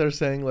is that what they're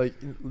saying? Like,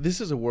 this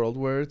is a world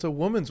where it's a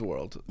woman's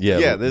world.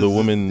 Yeah, the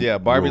woman. Yeah,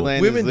 Barbie rule.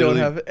 land. Women is don't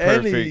literally have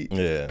any-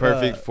 perfect,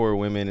 perfect for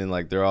women, and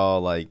like they're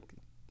all like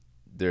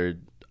they're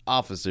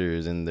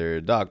officers and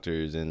they're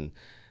doctors and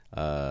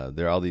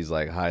they're all these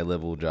like high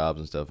level jobs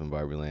and stuff in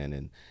Barbie land,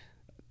 and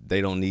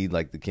they don't need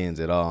like the Kens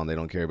at all, and they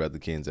don't care about the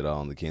Kens at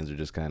all, and the Kens are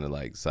just kind of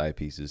like side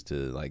pieces to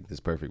like this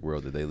perfect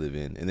world that they live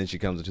in. And then she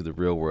comes into the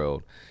real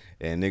world,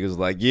 and niggas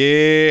like,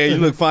 yeah, you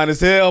look fine as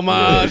hell,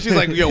 ma. She's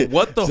like, yo,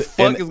 what the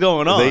fuck is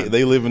going on?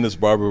 They live in this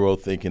Barbie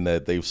world thinking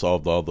that they've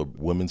solved all the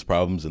women's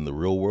problems in the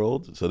real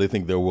world, so they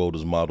think their world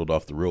is modeled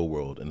off the real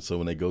world. And so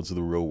when they go to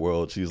the real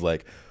world, she's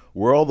like,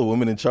 we're all the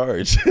women in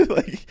charge.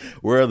 Like,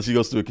 where she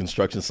goes to a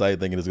construction site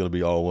thinking it's going to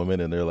be all women,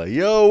 and they're like,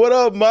 yo, what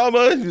up,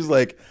 mama? And she's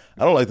like,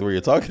 I don't like the way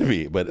you're talking to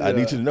me, but I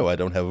need you to know I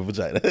don't have a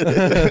vagina.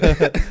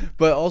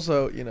 But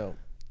also, you know,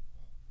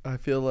 I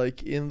feel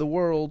like in the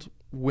world,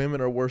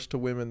 women are worse to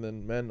women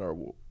than men are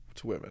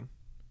to women.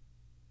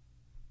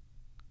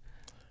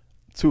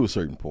 To a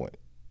certain point.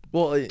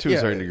 Well, to a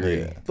certain degree.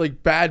 Yeah.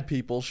 Like bad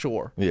people,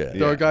 sure. Yeah.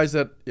 There are guys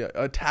that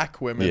attack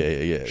women,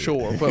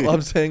 sure. Yeah. But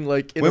I'm saying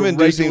like in women a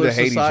do seem regular to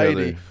hate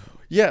society, each other.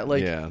 yeah,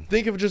 like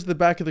think of just the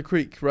back of the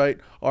creek, right?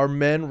 Are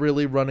men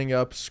really running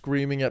up,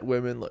 screaming at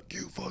women like,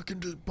 you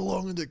fucking just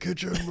belong in the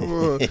kitchen?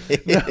 No,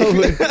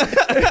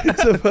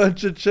 it's a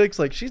bunch of chicks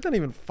like, she's not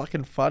even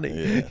fucking funny.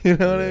 Yeah. You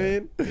know what I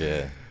mean?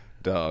 Yeah.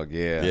 Dog,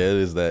 yeah. Yeah, it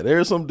is that. There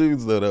are some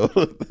dudes, though,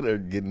 that are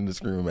getting into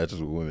screaming matches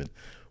with women.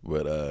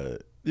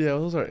 But, yeah,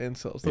 those are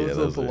incels. Those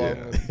those don't are-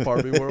 belong in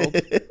Barbie world.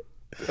 that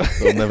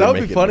That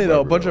would be funny, though.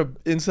 A bunch of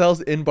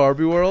incels in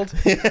Barbie world.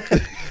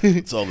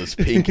 It's all this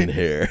pink in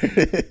hair.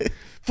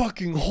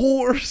 Fucking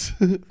whores.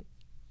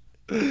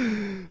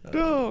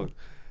 Dog.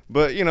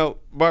 But, you know,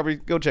 Barbie,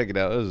 go check it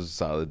out. It was a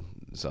solid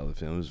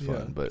film. It was fun,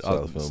 Yeah. but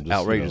Solid film, just,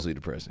 outrageously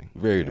depressing.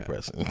 Very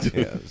depressing.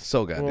 Yeah,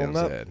 so goddamn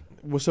sad.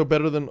 Was so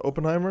better than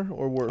Oppenheimer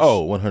or worse?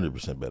 Oh,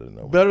 100% better than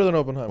Oppenheimer. Better than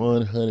Oppenheimer.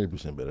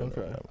 100% better than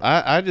Okay. Oppenheimer.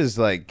 I just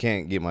like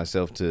can't get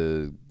myself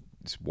to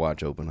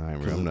watch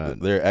Oppenheimer. I'm not.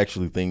 There are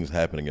actually things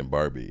happening in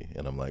Barbie,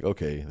 and I'm like,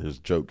 okay, there's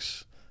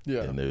jokes,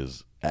 and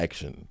there's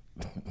action.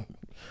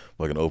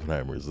 Fucking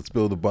Oppenheimer's. Let's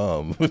build a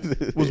bomb.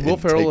 Was Will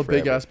Ferrell a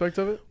big aspect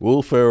of it?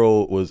 Will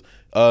Ferrell was.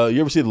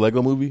 You ever see the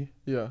Lego Movie?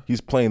 Yeah.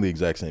 He's playing the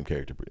exact same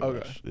character pretty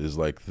much. Is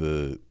like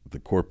the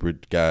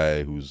corporate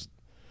guy who's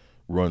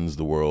runs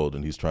the world,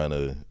 and he's trying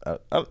to.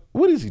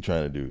 What is he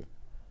trying to do?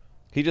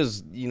 He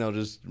just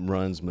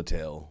runs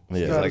Mattel.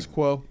 Yeah. Status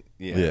quo.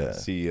 Yeah,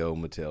 CEO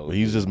Mattel. But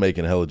he's just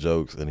making hella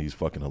jokes, and he's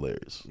fucking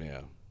hilarious.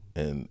 Yeah.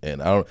 And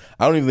I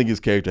don't even think his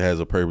character has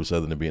a purpose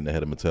other than being the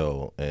head of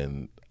Mattel,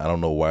 and I don't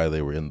know why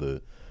they were in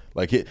the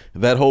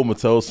that whole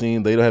Mattel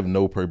scene. They don't have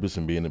no purpose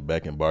in being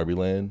back in Barbie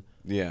Land.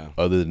 Yeah.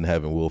 Other than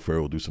having Will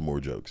Ferrell do some more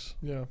jokes.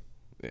 Yeah.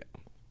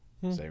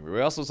 Same. We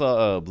also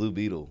saw Blue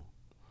Beetle.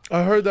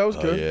 I heard that was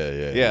good.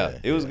 Yeah,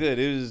 it was good.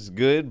 It was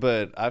good,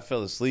 but I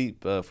fell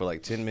asleep for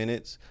like 10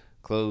 minutes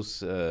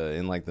close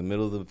in like the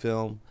middle of the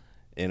film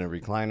in a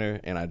recliner,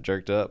 and I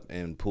jerked up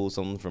and pulled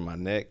something from my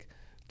neck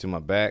to my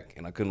back,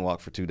 and I couldn't walk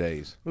for 2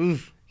 days.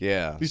 Oof.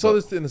 Yeah. You saw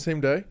this in the same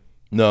day?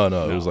 No,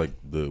 it was like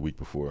the week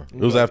before. It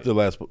was after the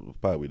last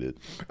pod we did.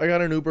 I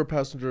got an Uber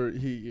passenger.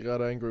 He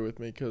got angry with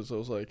me because I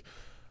was like,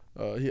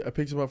 I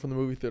picked him up from the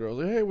movie theater. I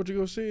was like, hey, what'd you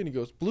go see? And he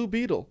goes, Blue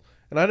Beetle.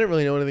 And I didn't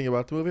really know anything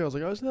about the movie. I was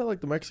like, oh, isn't that like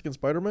the Mexican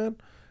Spider-Man?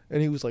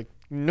 And he was like,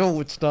 no,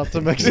 it's not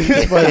the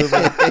Mexican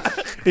Spider-Man.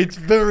 It's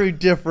very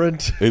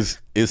different. Is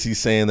he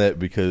saying that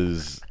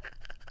because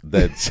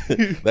that's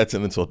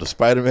an insult to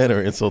Spider-Man or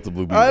an insult to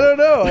Blue Beetle? I don't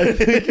know. I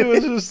think it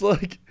was just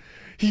like,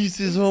 he's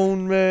his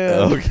own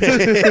man.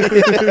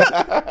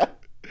 Okay.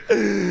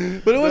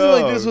 But it wasn't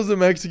like this was a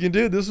Mexican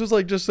dude. This was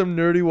like just some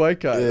nerdy white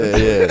guy.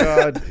 Yeah.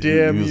 God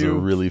damn he was you. a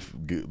really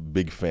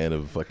big fan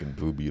of fucking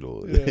Blue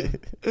Beetle.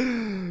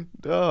 Yeah.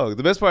 Dog.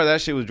 The best part of that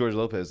shit was George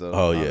Lopez, though.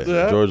 Oh, yeah.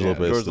 Yeah. George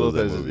Lopez George steals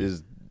that Lopez movie.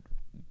 is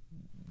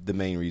the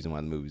main reason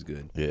why the movie's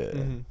good. Yeah.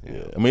 Mm-hmm.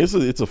 Yeah. I mean,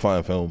 it's a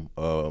fine film.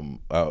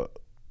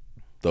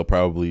 They'll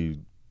probably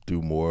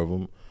do more of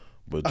them.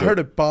 But I heard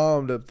it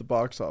bombed at the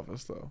box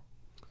office, though.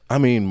 I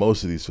mean,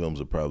 most of these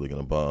films are probably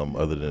going to bomb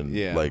other than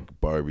Yeah.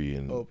 like Barbie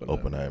and Oppenheimer.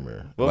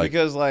 Oppenheimer. Well, like,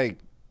 because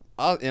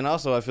and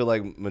also I feel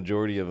like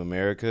majority of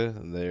America,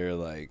 they're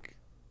like,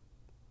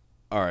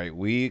 all right,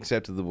 we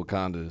accepted the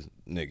Wakanda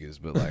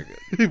niggas, but like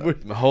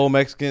the whole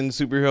Mexican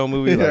superhero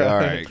movie, like, all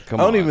right, come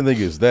I on. don't even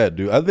think it's that,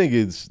 dude. I think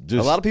it's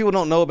just A lot of people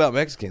don't know about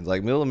Mexicans.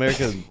 Like middle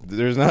America,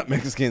 there's not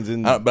Mexicans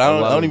in. I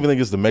don't even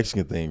think it's the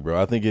Mexican thing,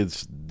 bro. I think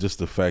it's just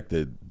the fact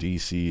that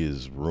DC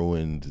has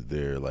ruined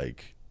their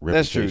like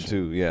That's reputation.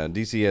 true too. Yeah,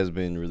 DC has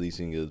been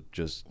releasing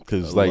just a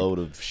 'Cause, like, load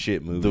of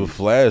shit movies. The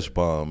Flash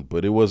bombed,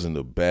 but it wasn't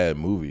a bad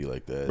movie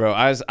like that. Bro,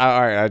 I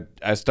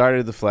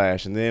started The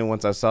Flash, and then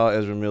once I saw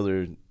Ezra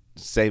Miller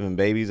saving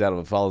babies out of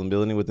a fallen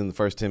building within the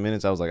first 10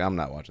 minutes, I was like, I'm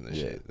not watching this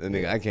shit. And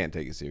nigga, I can't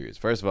take it serious.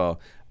 First of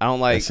all, I don't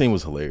That like scene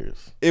was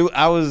hilarious. it.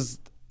 I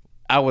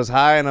was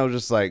high, and I was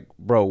just like,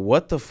 bro,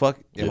 what the fuck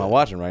am I Yeah.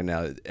 watching right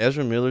now?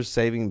 Ezra Miller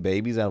saving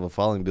babies out of a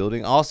falling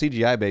building, all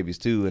CGI babies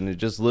too, and it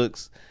just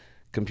looks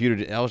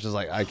computer. I was just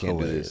like, I can't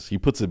do Hilarious. this He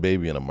puts a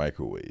baby in a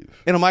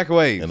microwave in a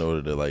microwave. in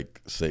order to like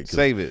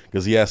Save it.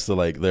 because he has to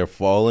like they're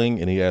falling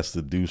and he has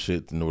to do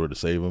shit in order to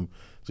save them.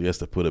 So he has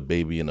to put a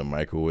baby in a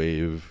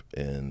microwave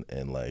and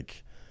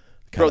like.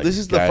 Bro, kinda this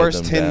is the guide first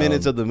them 10 down.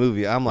 minutes of the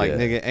movie. I'm like, Yeah.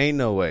 nigga, ain't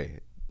no way.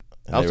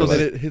 I'm So so that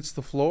it hits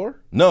the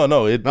floor?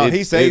 No,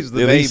 he saves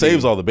the baby. He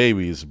saves all the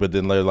babies, but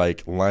then they're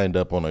like lined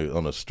up on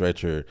a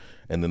stretcher,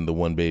 and then the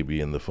one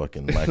baby in the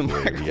fucking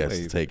microwave he has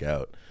to take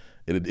out.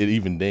 It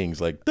even dings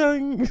like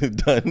ding,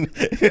 done.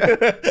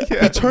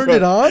 You turned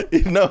it on?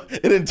 No,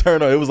 it didn't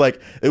turn on. It was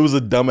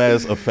a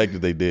dumbass effect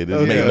that they did.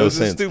 It made no it was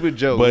sense. a stupid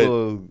joke,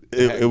 but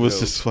it was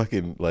just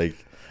fucking like.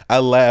 I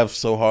laughed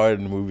so hard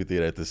in the movie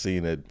theater at the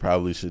scene that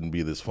probably shouldn't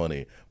be this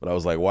funny. But I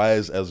was like, why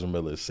is Ezra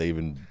Miller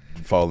saving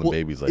fallen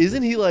babies like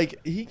isn't this? he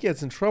like, he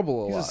gets in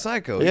trouble a lot? He's a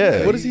psycho.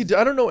 Yeah. What does he do?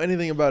 I don't know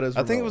anything about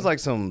Ezra I think it Miller. was like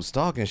some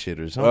stalking shit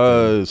or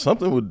something.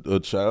 Something with a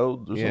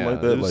child or something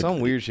like that. It was Like some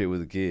weird shit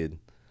with a kid.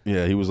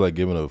 Yeah, he was like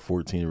giving a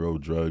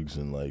 14-year-old drugs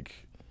and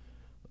like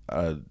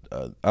I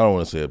don't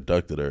want to say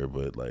abducted her,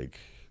 but like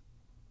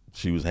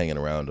she was hanging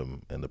around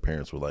him and the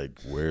parents were like,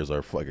 "Where's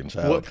our fucking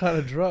child?" What kind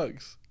of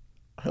drugs?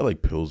 I had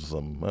like pills or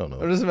something. I don't know.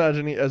 I'm just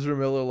imagining Ezra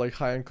Miller like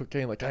high on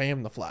cocaine, like I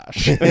am the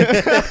Flash. He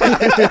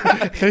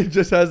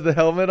just has the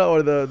helmet on,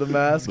 or the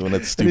mask. Doing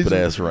that stupid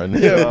ass run.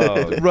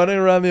 Yeah, running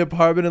around the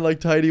apartment in like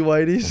tidy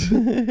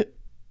whities.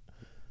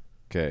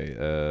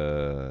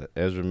 Okay,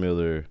 Ezra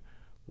Miller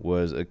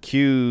was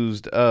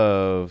accused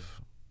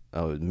of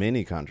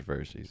many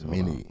controversies.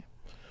 Many.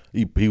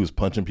 He was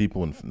punching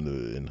people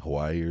in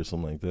Hawaii or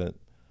something like that.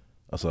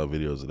 I saw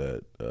videos of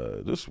that.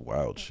 Just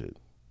wild shit.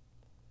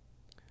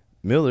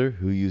 Miller,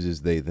 who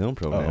uses they them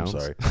pronouns. Oh,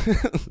 I'm sorry.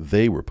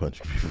 They were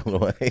punching people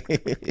away.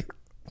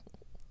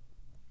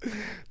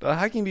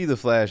 How can you be the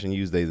Flash and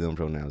use they them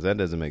pronouns? That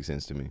doesn't make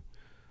sense to me,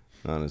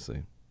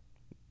 honestly.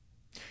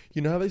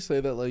 You know how they say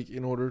that like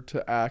in order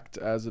to act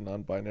as a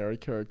non-binary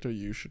character,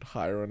 you should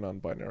hire a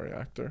non-binary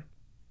actor.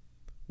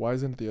 Why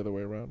isn't it the other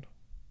way around?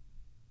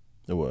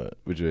 What?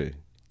 Which way?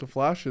 The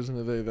Flash isn't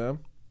a they them,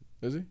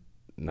 is he?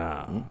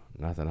 Nah,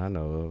 nothing I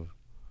know of.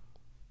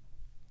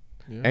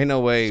 Yeah. Ain't no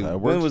way. So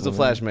When was the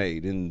Flash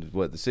made? In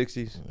what, the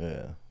 60s?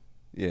 Yeah.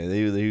 Yeah,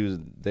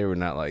 they were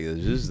not like this.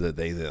 This is the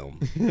they them.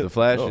 The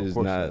Flash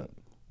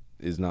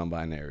is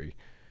non-binary.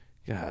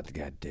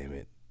 God damn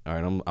it! All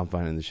right, I'm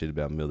finding this shit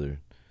about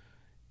Miller.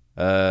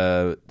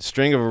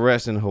 String of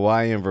arrests in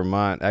Hawaii and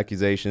Vermont.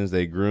 Accusations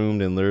they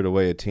groomed and lured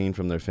away a teen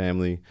from their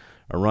family.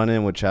 A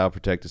run-in with Child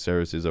Protective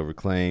Services over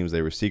claims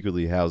they were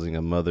secretly housing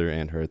a mother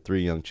and her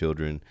 3 young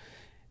children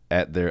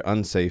at their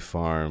unsafe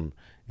farm,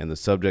 and the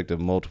subject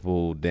of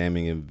multiple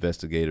damning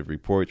investigative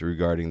reports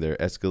regarding their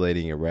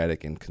escalating,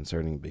 erratic, and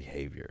concerning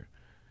behavior.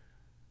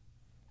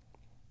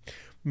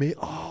 You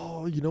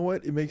know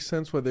what? It makes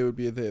sense why they would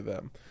be a they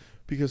them.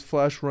 Because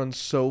Flash runs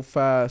so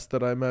fast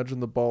that I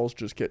imagine the balls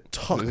just get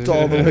tucked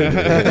all the way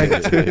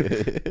back.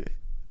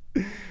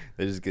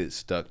 They just get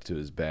stuck to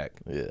his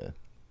back. Yeah.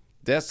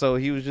 That's so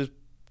he was just,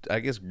 I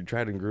guess,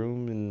 tried to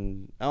groom,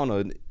 and I don't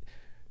know.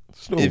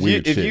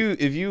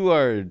 If you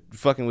are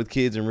fucking with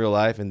kids in real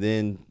life and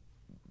then,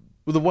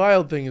 Well, the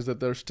wild thing is that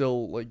they're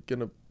still like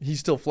he's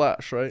still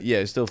Flash, right? yeah,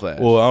 it's still Flash.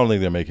 Well, I don't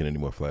think they're making any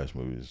more Flash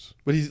movies.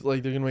 But he's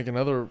like, they're gonna make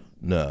another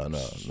No.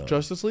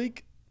 Justice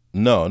League.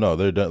 No,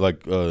 they're done.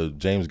 Like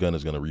James Gunn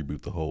is going to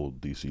reboot the whole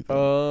DC thing.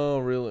 Oh,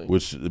 really?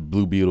 Which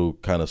Blue Beetle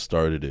kind of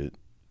started it,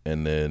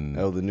 and then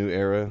the new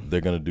era.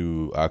 they're going to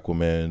do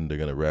Aquaman. They're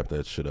going to wrap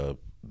that shit up.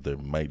 They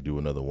might do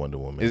another Wonder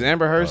Woman. Is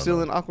Amber Heard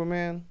still in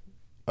Aquaman?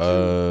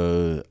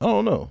 I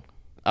don't know.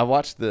 I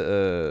watched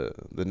the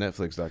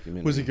Netflix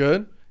documentary. Was it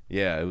good?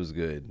 Yeah, it was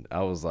good.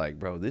 I was like,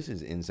 bro, this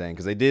is insane,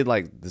 because they did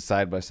like the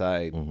side by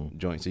side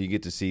joint, so you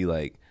get to see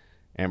like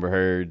Amber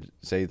Heard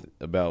say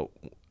about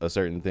a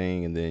certain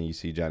thing, and then you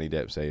see Johnny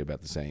Depp say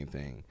about the same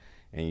thing,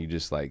 and you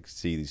just like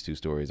see these two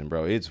stories, and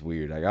bro, it's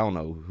weird. Like, I don't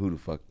know who the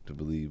fuck to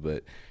believe,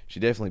 but she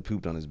definitely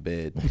pooped on his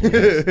bed,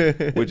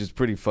 which is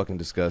pretty fucking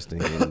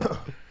disgusting. And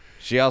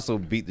she also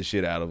beat the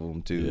shit out of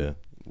him too.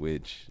 Yeah.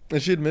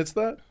 And she admits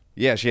that?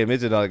 Yeah, she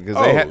admits it, because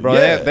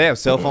they have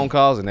cell phone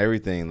calls and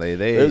everything.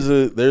 There's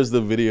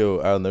the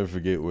video I'll never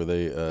forget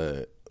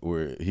where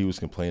he was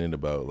complaining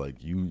about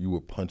like you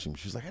were punching.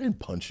 She's like, I didn't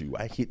punch you,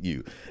 I hit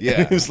you.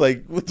 Yeah, he was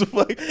like, what the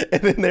fuck?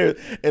 And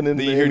then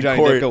you hear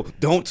Johnny Depp go,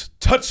 "Don't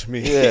touch me."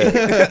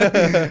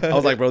 Yeah, I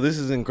was like, bro, this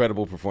is an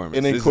incredible performance.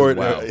 And in court,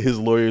 his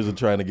lawyers are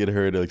trying to get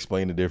her to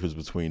explain the difference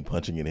between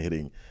punching and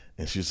hitting.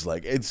 And she's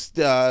like, it's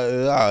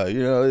not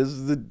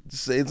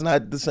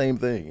the same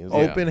thing.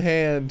 Open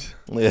hand.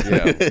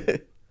 Yeah.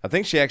 I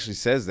think she actually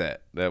says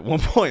that at one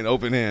point.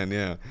 Open hand.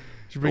 Yeah.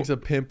 She brings a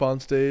pimp on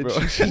stage.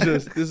 She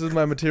just, this is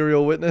my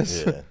material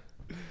witness. Yeah.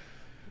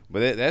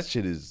 But that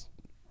shit is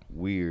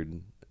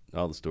weird.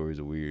 All the stories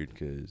are weird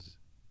because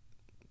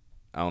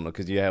I don't know,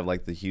 because you have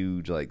like the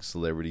huge like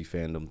celebrity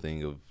fandom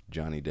thing of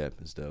Johnny Depp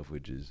and stuff,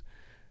 which is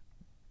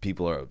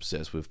people are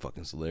obsessed with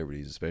fucking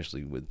celebrities,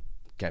 especially with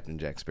Captain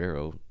Jack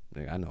Sparrow.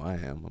 I know I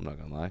am. I'm not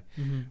gonna lie,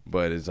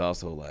 but it's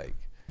also like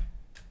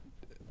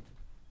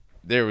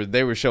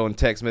they were showing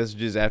text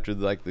messages after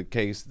like the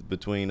case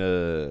between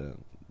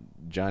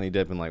Johnny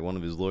Depp and like one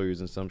of his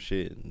lawyers and some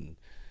shit, and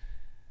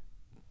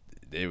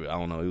I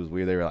don't know, it was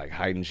weird. They were like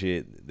hiding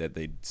shit that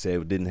they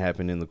said didn't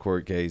happen in the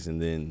court case,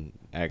 and then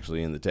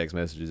actually in the text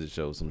messages it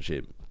shows some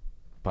shit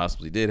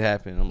possibly did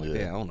happen. I'm like,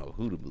 Yeah. damn, I don't know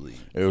who to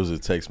believe. There was a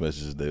text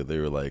message that they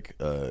were like,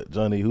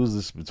 Johnny, who's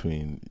this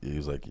between? He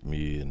was like,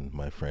 me and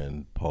my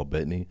friend Paul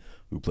Bettany,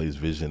 who plays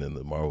Vision in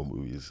the Marvel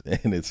movies,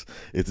 and it's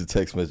a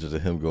text message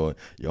of him going,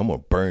 yo, I'm gonna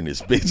burn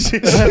this bitch.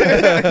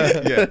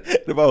 Yeah.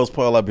 If I was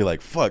Paul, I'd be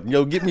like, fuck,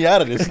 yo, get me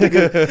out of this,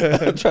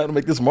 nigga. I'm trying to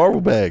make this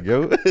Marvel bag,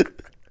 yo.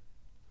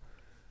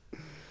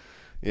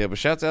 Yeah, but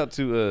shouts out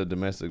to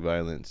domestic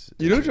violence.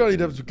 You know who Johnny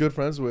Depp's good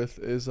friends with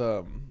is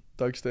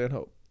Doug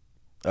Stanhope.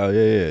 Oh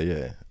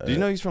yeah. Do you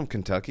know he's from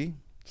Kentucky?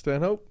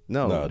 Stanhope?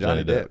 No,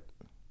 Johnny Depp.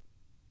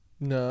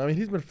 No, I mean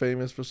he's been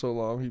famous for so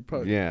long. He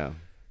probably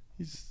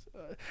he's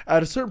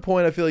at a certain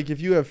point. I feel like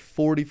if you have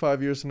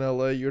 45 years in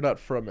LA, you're not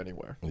from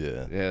anywhere.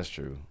 Yeah, that's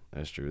true.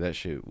 That's true. That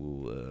shit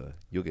will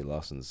you'll get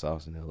lost in the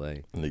sauce in LA.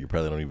 And you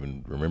probably don't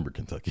even remember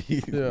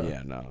Kentucky.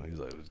 Yeah, no. He's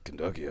like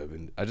Kentucky.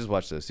 I just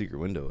watched The Secret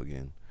Window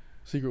again.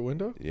 Secret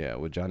Window? Yeah,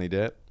 with Johnny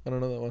Depp. I don't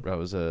know that one. That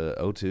was a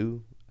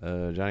 02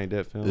 Johnny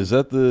Depp film. Is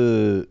that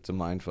It's a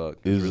mind fuck.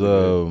 Is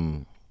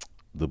really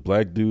the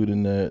black dude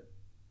in that?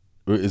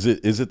 Or is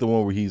it the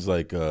one where he's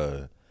like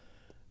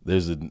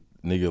there's a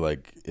nigga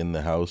like in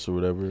the house or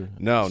whatever?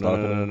 No.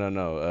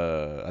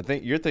 I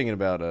think you're thinking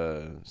about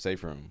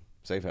Safe Room,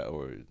 Safe House,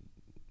 or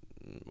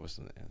what's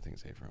the name? I think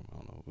Safe Room. I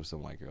don't know. With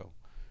some white girl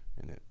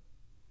in it.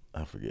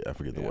 I forget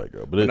the white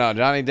girl. But no,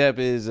 Johnny Depp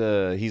is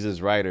he's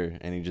his writer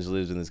and he just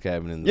lives in this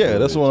cabin in the yeah,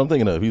 that's what I'm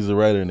thinking of. He's a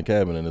writer in the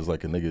cabin and there's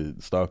like a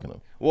nigga stalking him.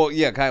 Well,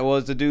 yeah,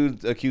 it's the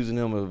dude accusing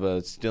him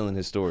of stealing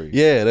his story.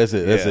 Yeah, that's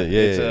it.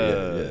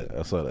 Yeah.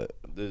 I saw that.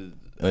 And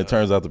it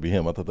turns out to be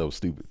him. I thought that was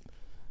stupid.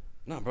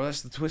 No, bro,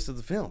 that's the twist of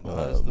the film.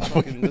 That's the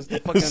fucking It's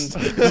fucking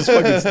stupid. That's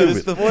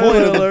the point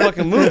of the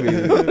fucking movie.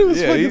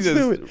 Yeah, he just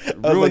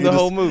ruined the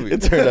whole movie.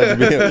 It turned out to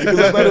be him because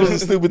I thought it was a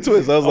stupid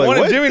twist. I was like, wanted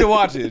what? Jimmy to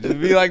watch it.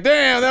 Just be like,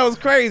 damn, that was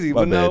crazy.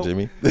 My but bad, no,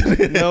 Jimmy.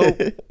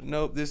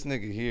 nope, this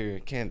nigga here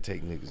can't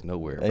take niggas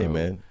nowhere, bro. Hey,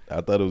 man,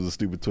 I thought it was a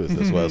stupid twist.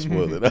 That's why I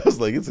spoiled it. I was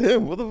like, it's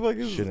him. What the fuck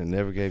is Should have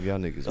never gave y'all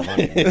niggas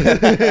money.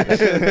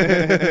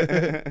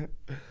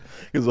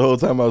 Because the whole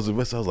time I was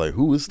invested, I was like,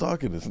 who is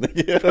stalking this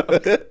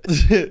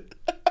nigga?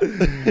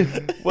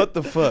 What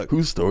the fuck?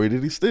 Whose story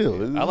did he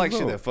steal? I like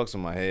shit that fucks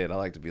with my head. I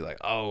like to be like,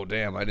 oh,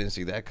 damn, I didn't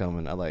see that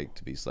coming. I like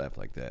to be slapped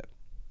like that.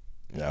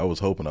 Yeah, I was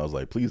hoping. I was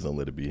like, please don't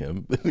let it be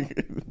him.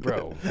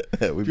 Bro.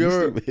 That would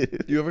Do be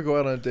you ever go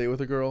out on a date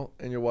with a girl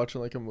and you're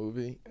watching like a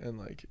movie and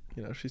like,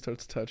 you know, she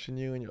starts touching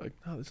you and you're like,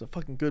 no, this is a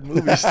fucking good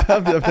movie.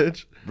 Stop that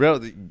bitch.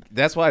 Bro,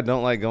 that's why I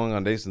don't like going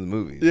on dates in the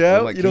movies. Yeah?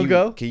 I'm like, You don't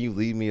go? Can you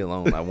leave me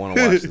alone? I want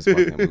to watch this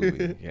fucking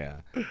movie.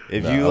 Yeah.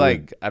 If you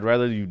like, I'd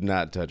rather you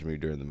not touch me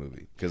during the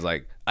movie. Because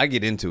like, I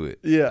get into it.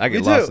 Yeah, I get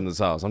me lost too. in the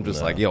sauce. I'm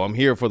just like, yo, I'm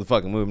here for the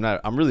fucking movie.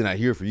 I'm really not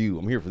here for you.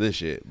 I'm here for this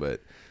shit. But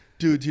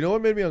Dude, do you know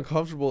what made me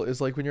uncomfortable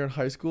is like when you're in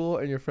high school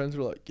and your friends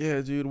were like,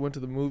 yeah, dude, went to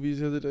the movies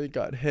the other day,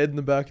 got head in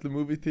the back of the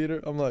movie theater.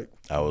 I'm like,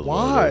 I was why?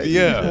 one of those dudes,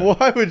 Yeah.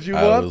 Why would you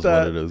I want was that?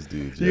 one of those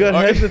dudes. You got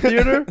head in the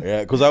theater?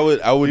 Yeah, because I would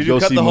did go you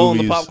cut see the hole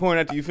movies. in the popcorn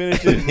after you finish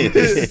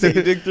it? Stick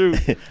your dick through.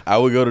 I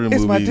would go to the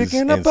It's my movies dick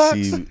in a and box.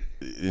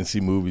 see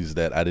movies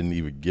that I didn't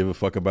even give a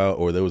fuck about,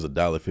 or there was a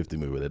 $1.50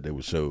 movie that they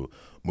would show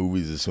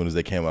movies as soon as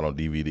they came out on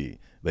DVD.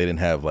 They didn't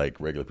have like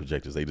regular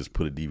projectors; they just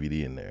put a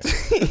DVD in there,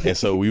 and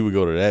so we would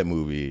go to that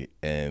movie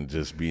and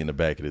just be in the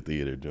back of the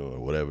theater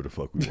doing whatever the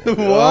fuck we wanted.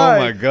 Why? Oh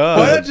my God.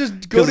 Why not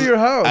just go to your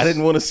house? I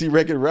didn't want to see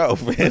Wreck-It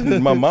Ralph,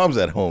 and my mom's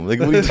at home. Like,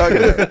 what are you talking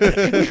about?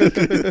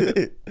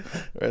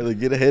 Rather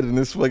get ahead in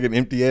this fucking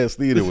empty ass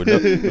theater with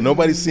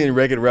nobody's seeing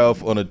Wreck-It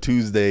Ralph on a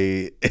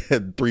Tuesday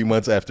 3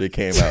 months after it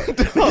came out.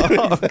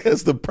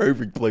 That's the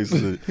perfect place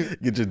to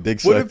get your dick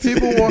sucked. What if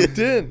people walked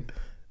in?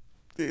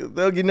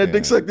 They'll get that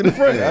dick sucked in the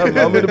front.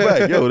 I'm in the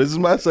back. Yo, this is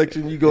my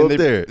section. You go up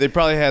there. They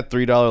probably had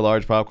 $3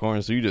 large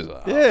popcorn, so you just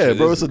Yeah,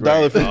 bro, it's a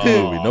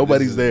 $1.50 movie.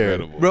 Nobody's there.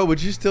 Incredible. Bro,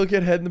 would you still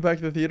get head in the back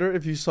of the theater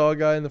if you saw a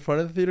guy in the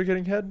front of the theater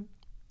getting head?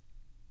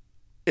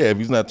 Yeah, if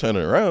he's not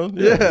turning around.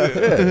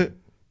 Yeah.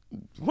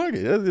 Fuck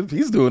it. If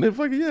he's doing it,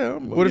 fuck it, yeah.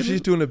 What if she's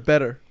doing it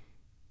better?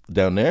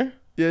 down there?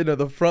 Yeah, no,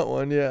 the front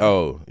one, yeah.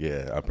 Oh,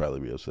 yeah, I'd probably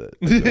be upset.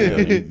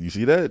 You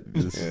see that?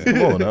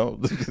 Come on now.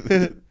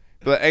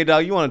 But hey,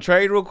 dog, you want to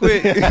trade real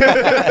quick? Yeah,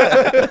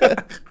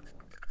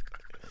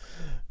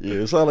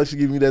 it sounds like she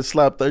giving me that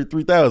slap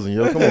 3,000,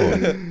 yo. Come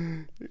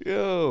on.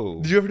 Yo.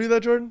 Did you ever do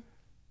that, Jordan?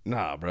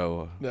 Nah,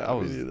 bro.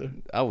 No, me neither.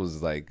 I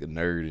was like a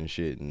nerd and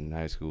shit in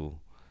high school.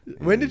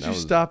 When did you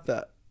stop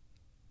that?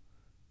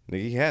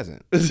 Nigga, he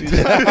hasn't.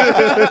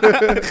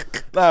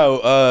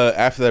 No,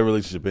 after that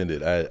relationship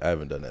ended, I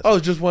haven't done that. Oh,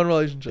 just one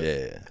relationship.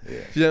 Yeah.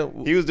 Yeah.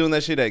 He was doing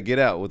that shit at Get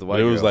Out with the white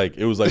But girl. it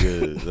was like a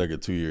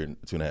 2.5 year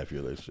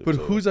relationship. But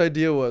so. whose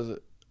idea was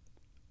it?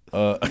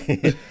 All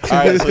right,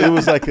 so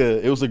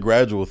it was a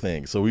gradual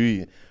thing. So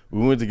we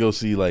went to go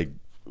see like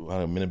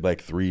Men in Black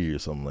 3 or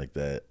something like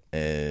that,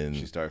 and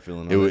she started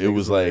feeling it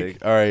was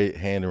like, all right,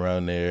 hand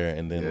around there,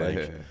 and then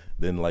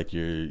like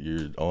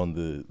you're on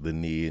the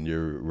knee and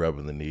you're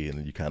rubbing the knee, and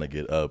then you kind of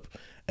get up,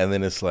 and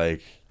then it's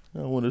like,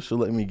 I wonder if she'll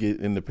let me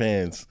get in the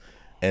pants,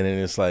 and then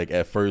it's like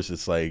at first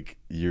it's like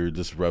you're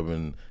just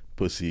rubbing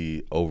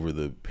pussy over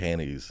the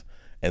panties,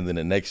 and then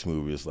the next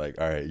movie is like,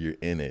 all right, you're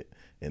in it.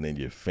 and then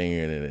you're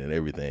fingering it and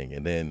everything,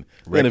 and then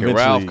Wreck-It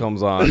Ralph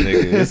comes on,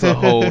 nigga. It's a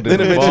whole different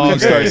then eventually you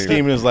start ballgame.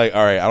 scheming. It's like,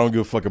 all right, I don't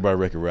give a fuck about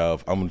Wreck-It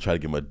Ralph. I'm gonna try to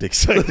get my dick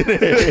sucked.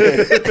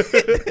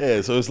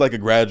 Yeah, so it's like a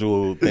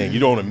gradual thing. You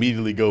don't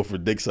immediately go for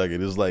dick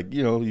sucking. It's like,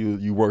 you know,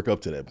 you work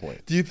up to that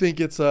point. Do you think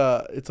it's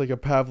like a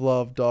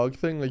Pavlov dog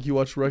thing? Like you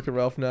watch Wreck-It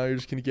Ralph now, you're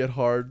just gonna get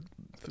hard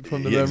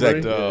from the memory.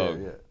 Exactly.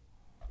 Dog. Yeah.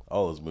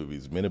 All those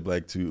movies, Men in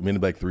Black 2, Men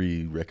in Black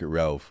 3, Wreck-It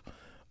Ralph.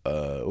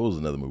 What was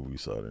another movie we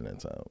saw during that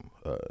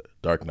time?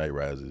 Dark Knight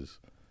Rises.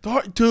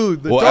 Dark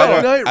Knight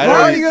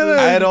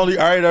I had Rises.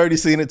 already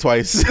seen it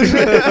twice. I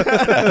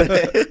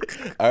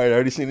had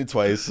already seen it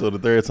twice, so the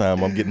third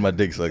time I'm getting my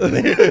dick sucked.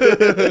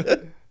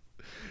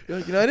 You're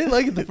like, I didn't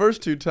like it the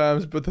first 2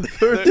 times, but the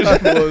third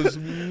time was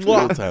The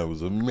third time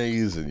was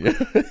amazing.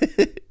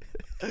 Yeah.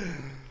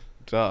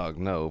 Dog,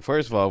 no.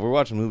 First of all, if we're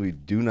watching a movie,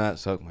 do not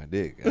suck my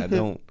dick. I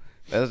don't.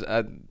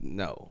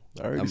 No.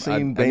 I already I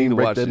seen need Bane to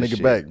break watch that this nigga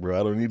shit. back, bro.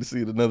 I don't need to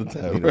see it another I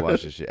time. need to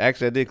watch this shit.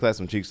 Actually, I did clap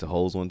some cheeks to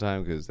holes one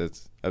time because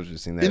I was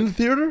just seeing that. in the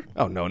theater.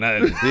 Oh no, not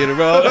in the theater,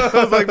 bro.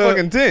 I was like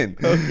fucking 10.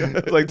 I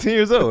was like 10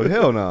 years old.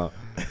 Hell no.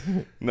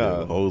 No.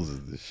 Yeah, holes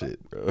is the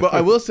shit, bro. But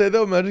I will say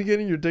though, imagine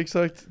getting your dick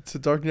sucked to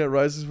Dark Knight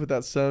Rises with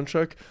that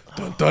soundtrack.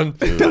 Dun dun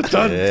Dude, dun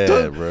dun yeah,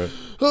 dun. bro.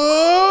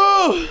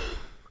 Oh!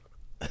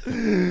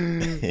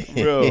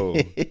 Bro.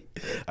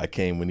 I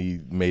came when he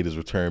made his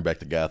return back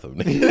to Gotham.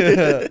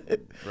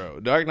 Bro,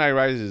 Dark Knight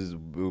Rises is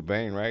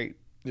Bane, right?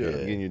 Yeah.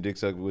 Getting your dick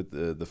sucked with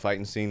the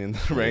fighting scene in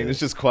the rain. It's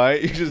just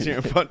quiet. You're just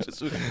hearing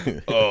punches.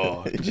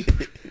 Oh.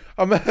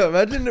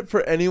 Imagine it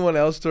for anyone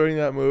else during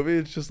that movie.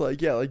 It's just like,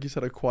 yeah, like you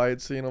said, a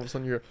quiet scene. All of a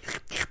sudden you're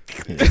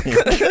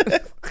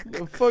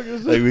the fuck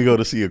is Like that? we go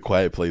to see A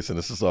Quiet Place and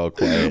it's just all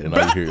quiet and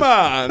all you hear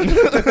Batman!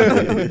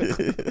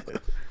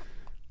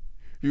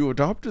 You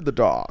adopted the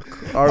dog.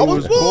 I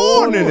was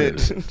born in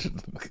it.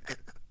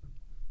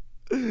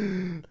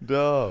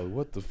 Dog,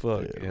 what the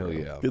fuck? Hell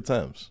yeah. Good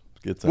times.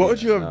 Good times. What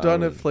would you have Nah,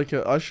 done I if like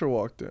an usher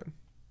walked in?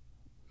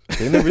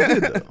 They never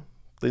did though.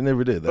 They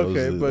never did. That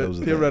Okay, was but that was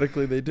the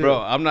theoretically they did. Bro,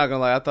 I'm not gonna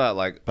lie. I thought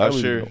like That was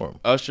Usher norm.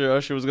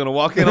 was gonna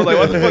walk in. I was like,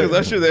 what the fuck is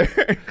Usher there?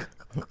 thing.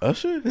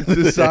 Usher. It's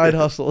a side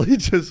hustle. He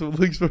just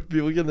looks for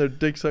people getting their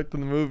dick sucked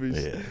in the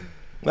movies. Yeah.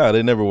 No,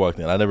 they never walked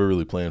in. I never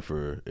really planned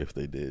for if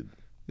they did,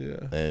 Yeah.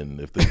 and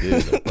if they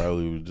did, I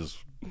probably would just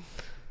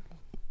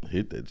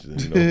hit that.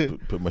 Shit, you know,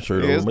 put my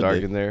shirt Yeah, over it's my dark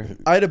dick. in there.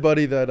 I had a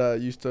buddy that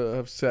used to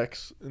have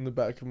sex in the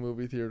back of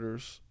movie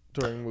theaters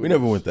during movies. We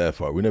never went that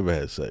far. We never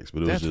had sex,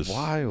 but it That's was just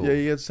wild. Yeah,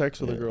 he had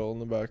sex with a Yeah. girl in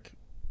the back,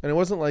 and it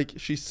wasn't like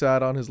she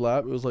sat on his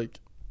lap. It was like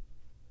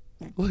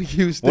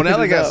he was. Well, now they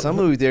standing got up. some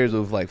movie theaters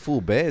with like full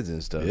beds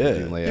and stuff. Yeah. You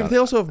can lay Yeah, but out. they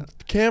also have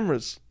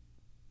cameras.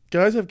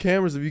 Guys have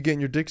cameras of you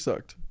getting your dick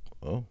sucked.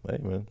 oh, hey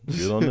man,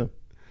 good on them.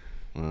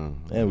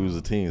 Mm. And we was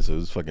a teen, so it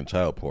was fucking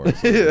child porn.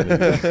 So Yeah.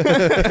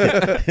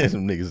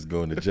 them niggas is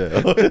going to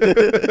jail.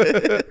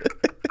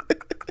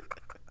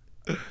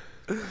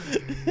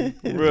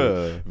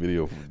 Bruh.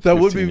 Video. That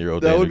would be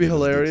 15-year-old that dad would be who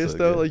gets his dick hilarious sucked,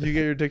 though. yeah. Like you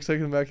get your dick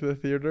sucked in the back of the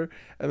theater,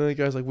 and then the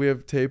guy's like, "We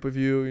have tape of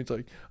you." And he's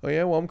like, "Oh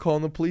yeah, well I'm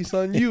calling the police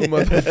on you,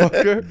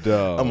 motherfucker."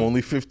 Dog. I'm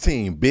only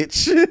 15,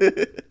 bitch.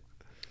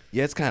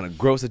 Yeah, it's kind of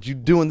gross that you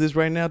doing this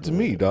right now to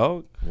me,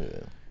 dog. Yeah.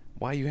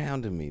 Why you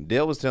hounding me?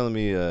 Dale was telling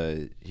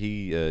me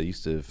he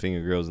used to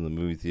finger girls in the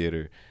movie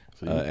theater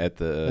at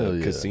the Hell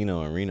yeah.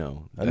 casino in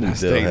Reno. I that knew Dale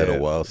stayed had a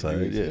at wild few side.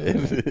 weeks Yeah.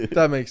 ago.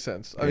 That makes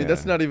sense. I mean,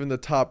 that's Yeah. not even the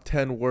top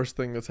 10 worst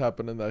thing that's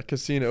happened in that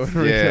casino. In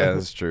Yeah, Reno.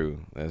 that's true.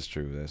 That's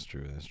true. That's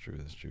true. That's true.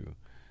 That's true.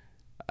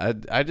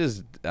 I'm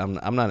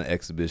not an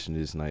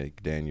exhibitionist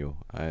like Daniel.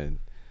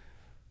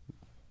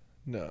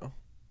 No.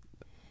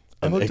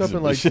 I An hooked up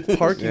in like exhibition.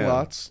 parking Yeah.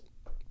 lots,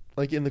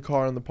 like in the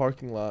car in the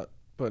parking lot,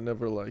 but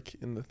never like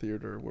in the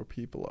theater where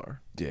people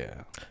are.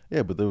 Yeah.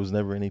 Yeah, but there was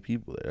never any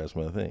people there. That's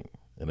my thing.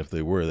 And if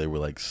they were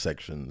like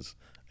sections.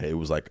 It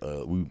was like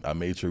I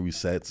made sure we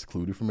sat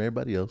secluded from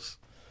everybody else.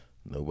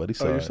 Nobody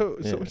saw Oh, you're it. so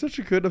Yeah. such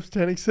a good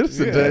upstanding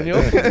citizen, Yeah.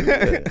 Daniel.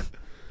 Yeah.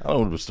 I don't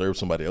want to disturb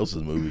somebody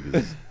else's movie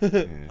because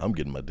I'm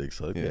getting my dick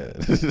sucked. Yeah.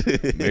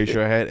 Yeah. Made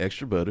sure I had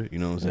extra butter. You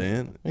know what I'm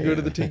saying? You go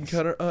to the teen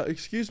counter.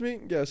 Excuse me.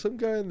 Yeah, some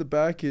guy in the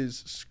back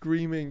is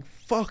screaming,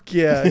 "Fuck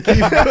yeah!" Keep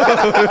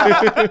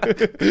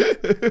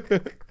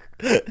going.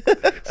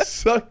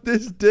 Suck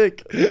this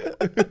dick.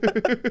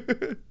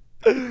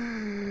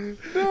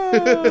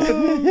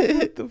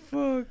 What the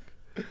fuck?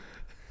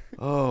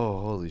 Oh,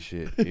 holy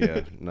shit.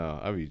 Yeah, no,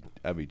 I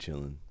be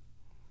chilling.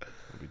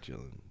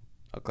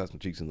 I'll clap some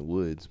cheeks in the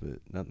woods, but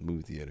not the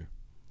movie theater.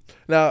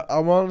 Now,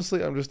 I'm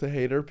just a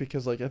hater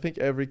because like I think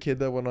every kid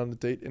that went on a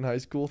date in high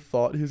school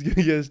thought he was gonna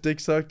get his dick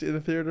sucked in the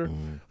theater.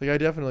 Like I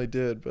definitely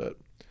did, but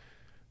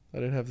I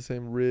didn't have the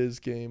same Riz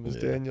game as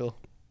Yeah. Daniel.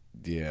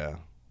 Yeah.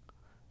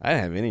 I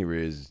didn't have any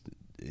Riz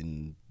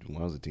when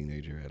I was a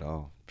teenager at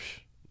all. Psh,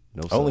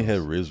 no I only sauce. had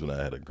Riz when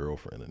I had a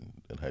girlfriend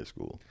in high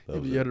school. That Yeah,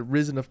 was but you it. had a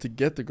Riz enough to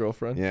get the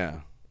girlfriend.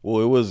 Yeah.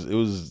 Well, it was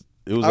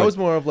I like, was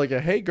more of like a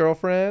hey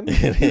girlfriend.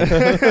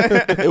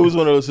 it was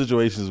one of those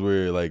situations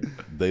where like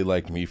they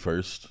liked me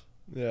first,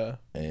 Yeah,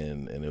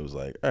 and it was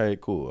like, all right,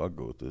 cool, I'll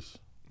go with this.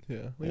 yeah.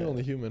 Well, Yeah. you're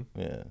only human.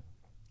 Yeah,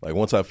 Like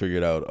once I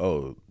figured out,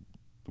 oh,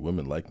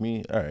 women like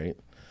me. All right,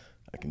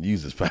 I can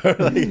use this power.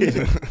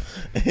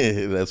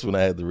 That's when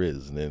I had the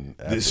Riz. And then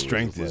this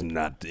strength is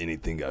not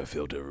anything I've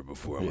felt ever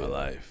before in my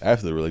life.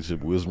 After the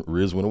relationship,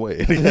 Riz went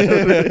away.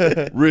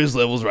 Riz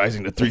levels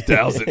rising to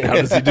 3,000. How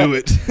does he do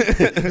it?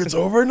 It's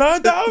over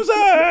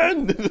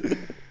 9,000.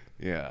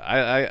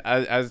 Yeah,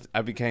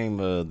 I became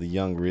the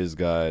young Riz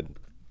god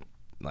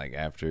like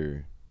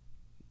after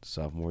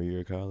sophomore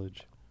year of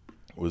college.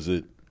 Was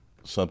it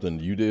something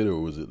you did, or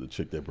was it the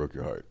chick that broke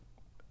your heart?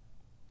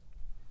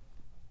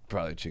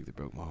 Probably a chick that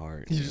broke my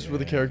heart. You just were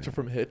the character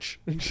from Hitch.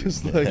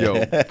 Just like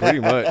Yo, pretty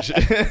much.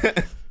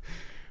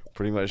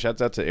 Pretty much.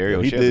 Shouts out to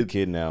Ariel. She has a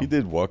kid now. He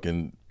did walk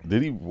in.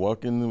 Did he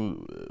walk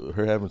in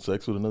her having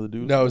sex with another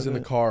dude? No, it was in the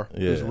car.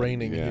 Yeah. It was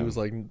raining, and he was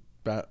like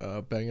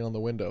banging on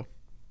the window.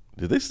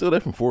 Did they steal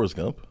that from Forrest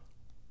Gump?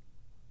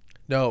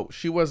 No,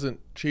 she wasn't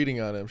cheating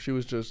on him. He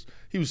was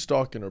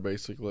stalking her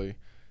basically.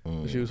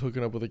 She was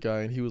hooking up with a guy,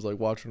 and he was like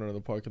watching her in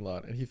the parking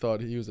lot, and he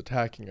thought he was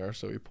attacking her,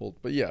 so he pulled.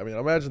 But yeah, I mean,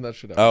 imagine that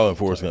shit. Oh, and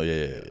Forrest Gump,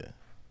 yeah.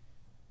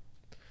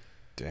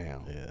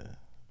 Damn. Yeah.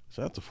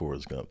 Shout out to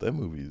Forrest Gump. That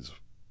movie's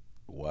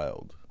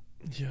wild.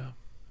 Yeah.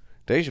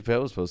 Dave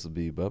Chappelle was supposed to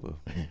be Bubba.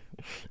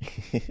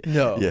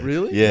 No,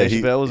 really? Yeah,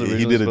 Dave Chappelle was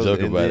he did a supposed joke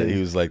to- about it. He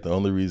was like, the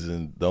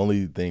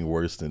only thing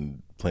worse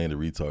than playing the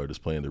retard is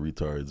playing the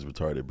retard's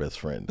retarded best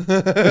friend.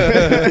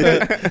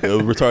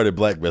 Retarded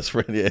black best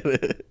friend, yeah.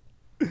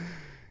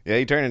 Yeah,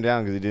 he turned it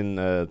down because he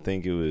didn't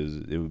think it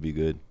would be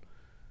good.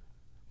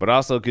 But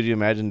also, could you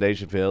imagine Dave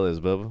Chappelle as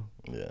Bubba?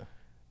 Yeah.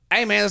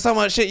 Hey man, there's so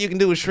much shit you can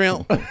do with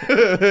shrimp.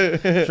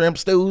 Shrimp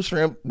stew,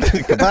 shrimp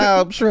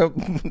kebab, shrimp.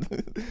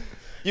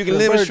 You can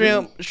live with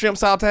shrimp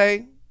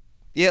saute.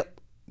 Yep.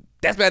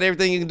 That's about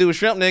everything you can do with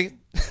shrimp, nigga.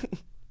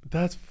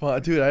 That's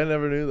fun, dude. I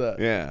never knew that.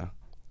 Yeah.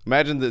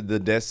 Imagine the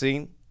death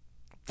scene.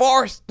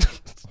 Forrest,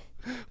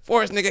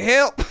 nigga,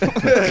 help.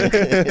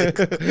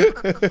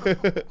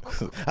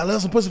 I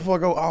love some pussy before I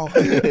go, oh.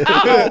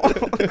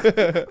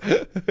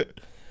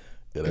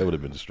 Yeah, that would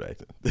have been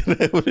distracting.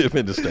 Would have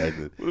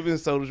been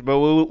so. But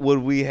would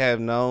we have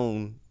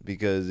known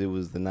because it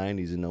was the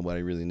 90s and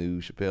nobody really knew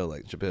Chappelle?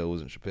 Like, Chappelle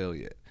wasn't Chappelle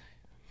yet.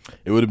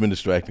 It would have been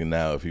distracting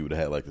now if he would have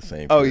had like the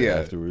same career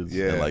afterwards.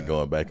 Yeah. And like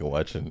going back and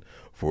watching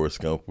Forrest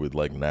Gump with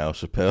like now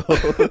Chappelle.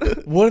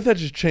 What if that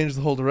just changed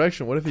the whole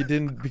direction? What if he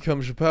didn't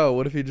become Chappelle?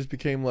 What if he just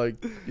became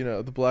like,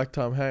 the black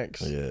Tom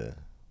Hanks? Yeah.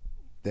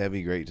 That'd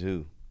be great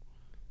too.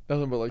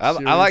 Nothing but like I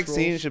like roles.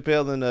 seeing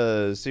Chappelle in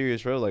a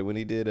serious role, like when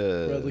he did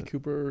Bradley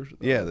Cooper.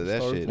 Yeah,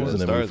 that shit. He was in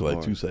that movie for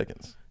like 2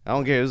 seconds. I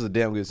don't care. It was a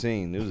damn good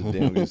scene. It was a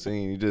damn good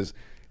scene.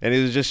 And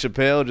it was just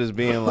Chappelle just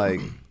being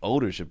like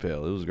older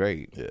Chappelle. It was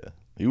great. Yeah.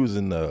 He was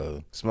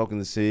in smoking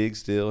the cig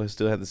still. He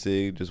still had the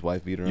cig, just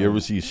wife beater on. You ever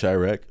see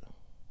Chirac?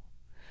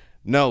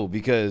 No,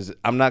 because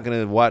I'm not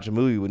gonna watch a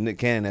movie with Nick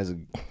Cannon as a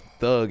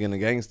thug and a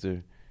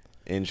gangster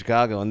in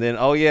Chicago. And then,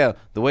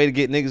 the way to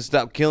get niggas to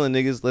stop killing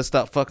niggas, let's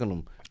stop fucking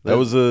them.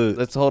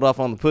 Let's hold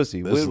off on the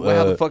pussy.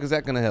 How the fuck is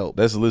that gonna help?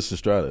 That's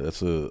Lysistrata.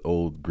 That's an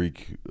old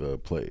Greek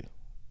play.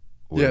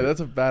 Yeah,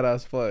 that's a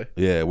badass play.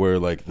 Yeah, where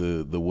like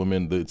the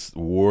women, it's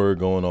war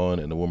going on,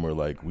 and the women are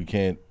like, we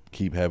can't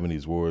keep having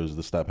these wars.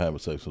 Let's stop having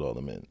sex with all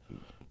the men.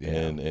 Yeah.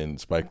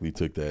 And Spike Lee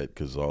took that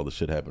because all the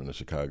shit happened in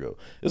Chicago.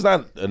 It's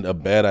not a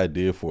bad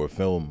idea for a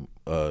film,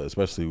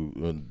 especially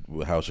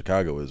with how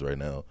Chicago is right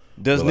now.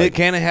 Does Nick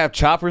Cannon have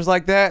choppers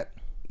like that?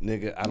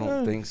 Nigga, I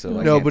don't think so.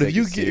 No, but if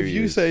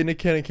you say Nick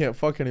Cannon can't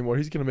fuck anymore,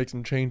 he's gonna make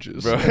some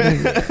changes.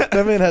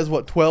 That man has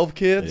 12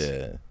 kids?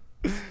 Yeah.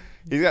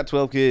 He's got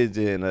 12 kids,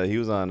 and he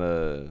was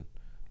on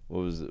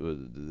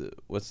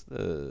what's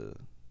the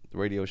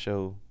radio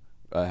show?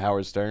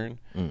 Howard Stern,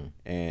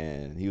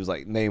 and he was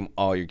like, name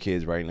all your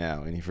kids right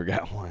now, and he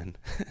forgot one.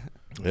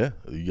 Yeah,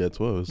 you got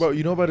 12. Bro,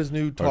 you know about his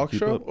new talk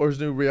show or his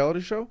new reality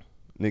show?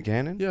 Nick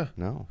Cannon? Yeah.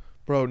 No.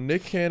 Bro,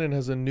 Nick Cannon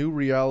has a new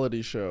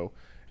reality show,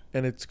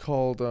 and it's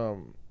called,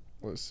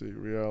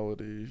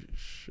 reality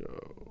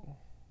show.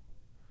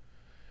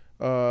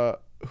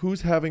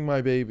 Who's Having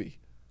My Baby?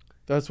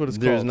 That's what it's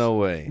called. There's no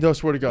way. No, I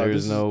swear to God.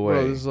 There's no way.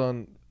 Bro, this is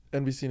on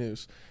NBC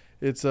News.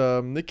 It's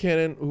Nick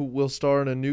Cannon, who will star in a new